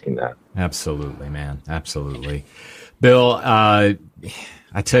for asking that. Absolutely, man. Absolutely. Bill, I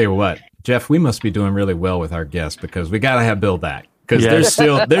tell you what, Jeff, we must be doing really well with our guests, because we got to have Bill back. Because there's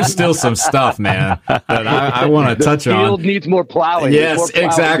still some stuff, man, that I want to touch on. The field needs more plowing. Yes, more plowing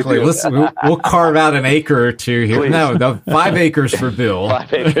exactly. We'll carve out an acre or two here. Please. No, 5 acres for Bill.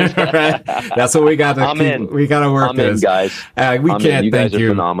 5 acres. Right? That's what we got to. We got to work I'm this, in, guys. We can't you thank guys you.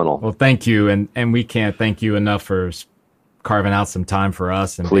 are phenomenal. Well, thank you, and we can't thank you enough for carving out some time for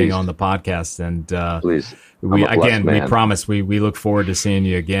us and being on the podcast. And please. We promise we look forward to seeing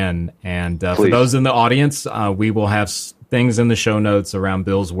you again. And for those in the audience, we will have things in the show notes around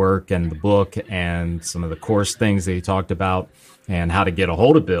Bill's work and the book and some of the course things that he talked about and how to get a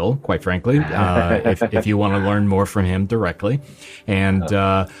hold of Bill, quite frankly, if you want to learn more from him directly. And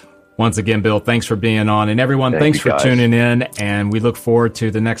once again, Bill, thanks for being on. And everyone, thanks for tuning in. And we look forward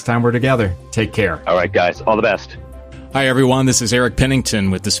to the next time we're together. Take care. All right, guys. All the best. Hi, everyone. This is Eric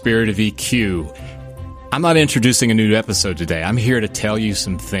Pennington with The Spirit of EQ. I'm not introducing a new episode today. I'm here to tell you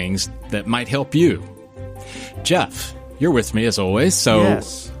some things that might help you. Jeff, you're with me as always. So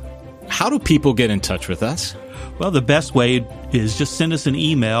yes. How do people get in touch with us? Well, the best way is just send us an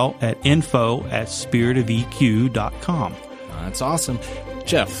email at info@spiritofeq.com. That's awesome.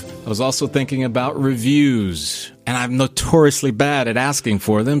 Jeff, I was also thinking about reviews, and I'm notoriously bad at asking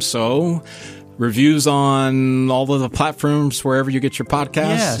for them, so reviews on all of the platforms, wherever you get your podcasts.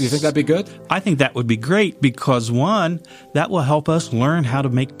 Yes. You think that'd be good? I think that would be great, because one, that will help us learn how to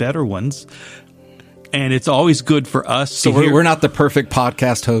make better ones. And it's always good for us. So we're not the perfect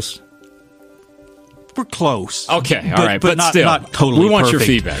podcast hosts? We're close. Okay, all right. But not, still, not totally we want perfect.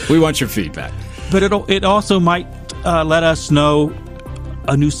 your feedback. But it also might let us know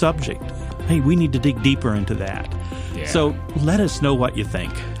a new subject. Hey, we need to dig deeper into that. Yeah. So let us know what you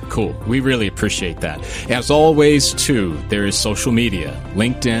think. Cool. We really appreciate that. As always, too, there is social media,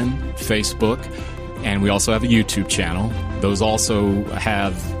 LinkedIn, Facebook, and we also have a YouTube channel. Those also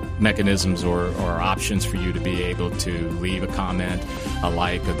have mechanisms or options for you to be able to leave a comment, a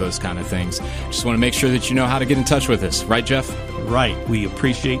like, or those kind of things. Just want to make sure that you know how to get in touch with us. Right, Jeff? Right. We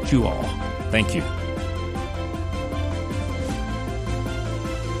appreciate you all. Thank you.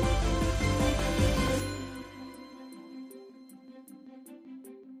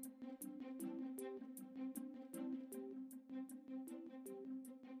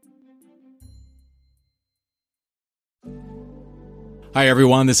 Hi,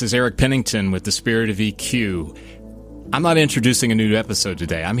 everyone. This is Eric Pennington with The Spirit of EQ. I'm not introducing a new episode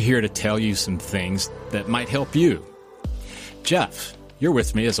today. I'm here to tell you some things that might help you. Jeff, you're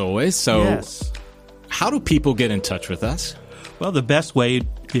with me as always. So yes. How do people get in touch with us? Well, the best way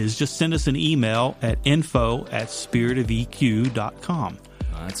is just send us an email at info@spiritofeq.com.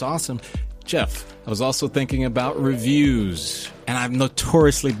 That's awesome. Jeff, I was also thinking about reviews, and I'm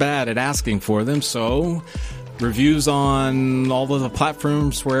notoriously bad at asking for them, so reviews on all of the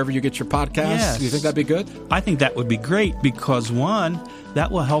platforms, wherever you get your podcasts. Yes. Do you think that'd be good? I think that would be great, because one, that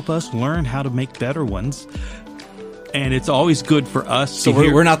will help us learn how to make better ones. And it's always good for us. So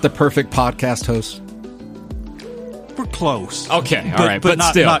we're not the perfect podcast hosts? We're close. Okay, all right. But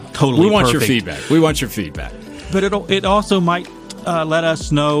not, still, not totally we want perfect. your feedback. But it also might let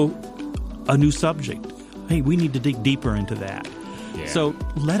us know a new subject. Hey, we need to dig deeper into that. Yeah. So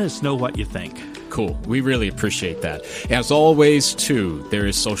let us know what you think. Cool. We really appreciate that. As always, too, there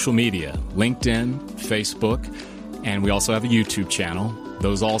is social media, LinkedIn, Facebook, and we also have a YouTube channel.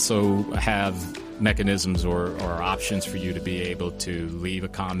 Those also have mechanisms or options for you to be able to leave a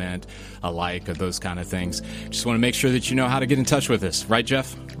comment, a like, or those kind of things. Just want to make sure that you know how to get in touch with us. Right,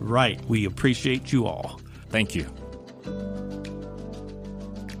 Jeff? Right. We appreciate you all. Thank you.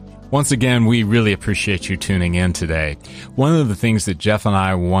 Once again, we really appreciate you tuning in today. One of the things that Jeff and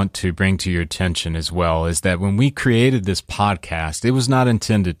I want to bring to your attention as well is that when we created this podcast, it was not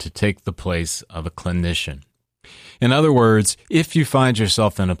intended to take the place of a clinician. In other words, if you find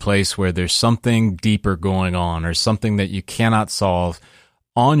yourself in a place where there's something deeper going on or something that you cannot solve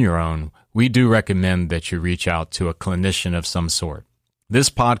on your own, we do recommend that you reach out to a clinician of some sort. This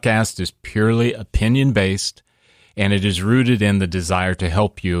podcast is purely opinion-based. and it is rooted in the desire to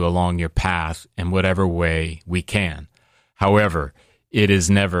help you along your path in whatever way we can. However, it is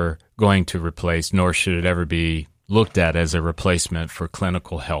never going to replace, nor should it ever be looked at as a replacement for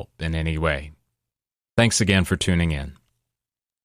clinical help in any way. Thanks again for tuning in.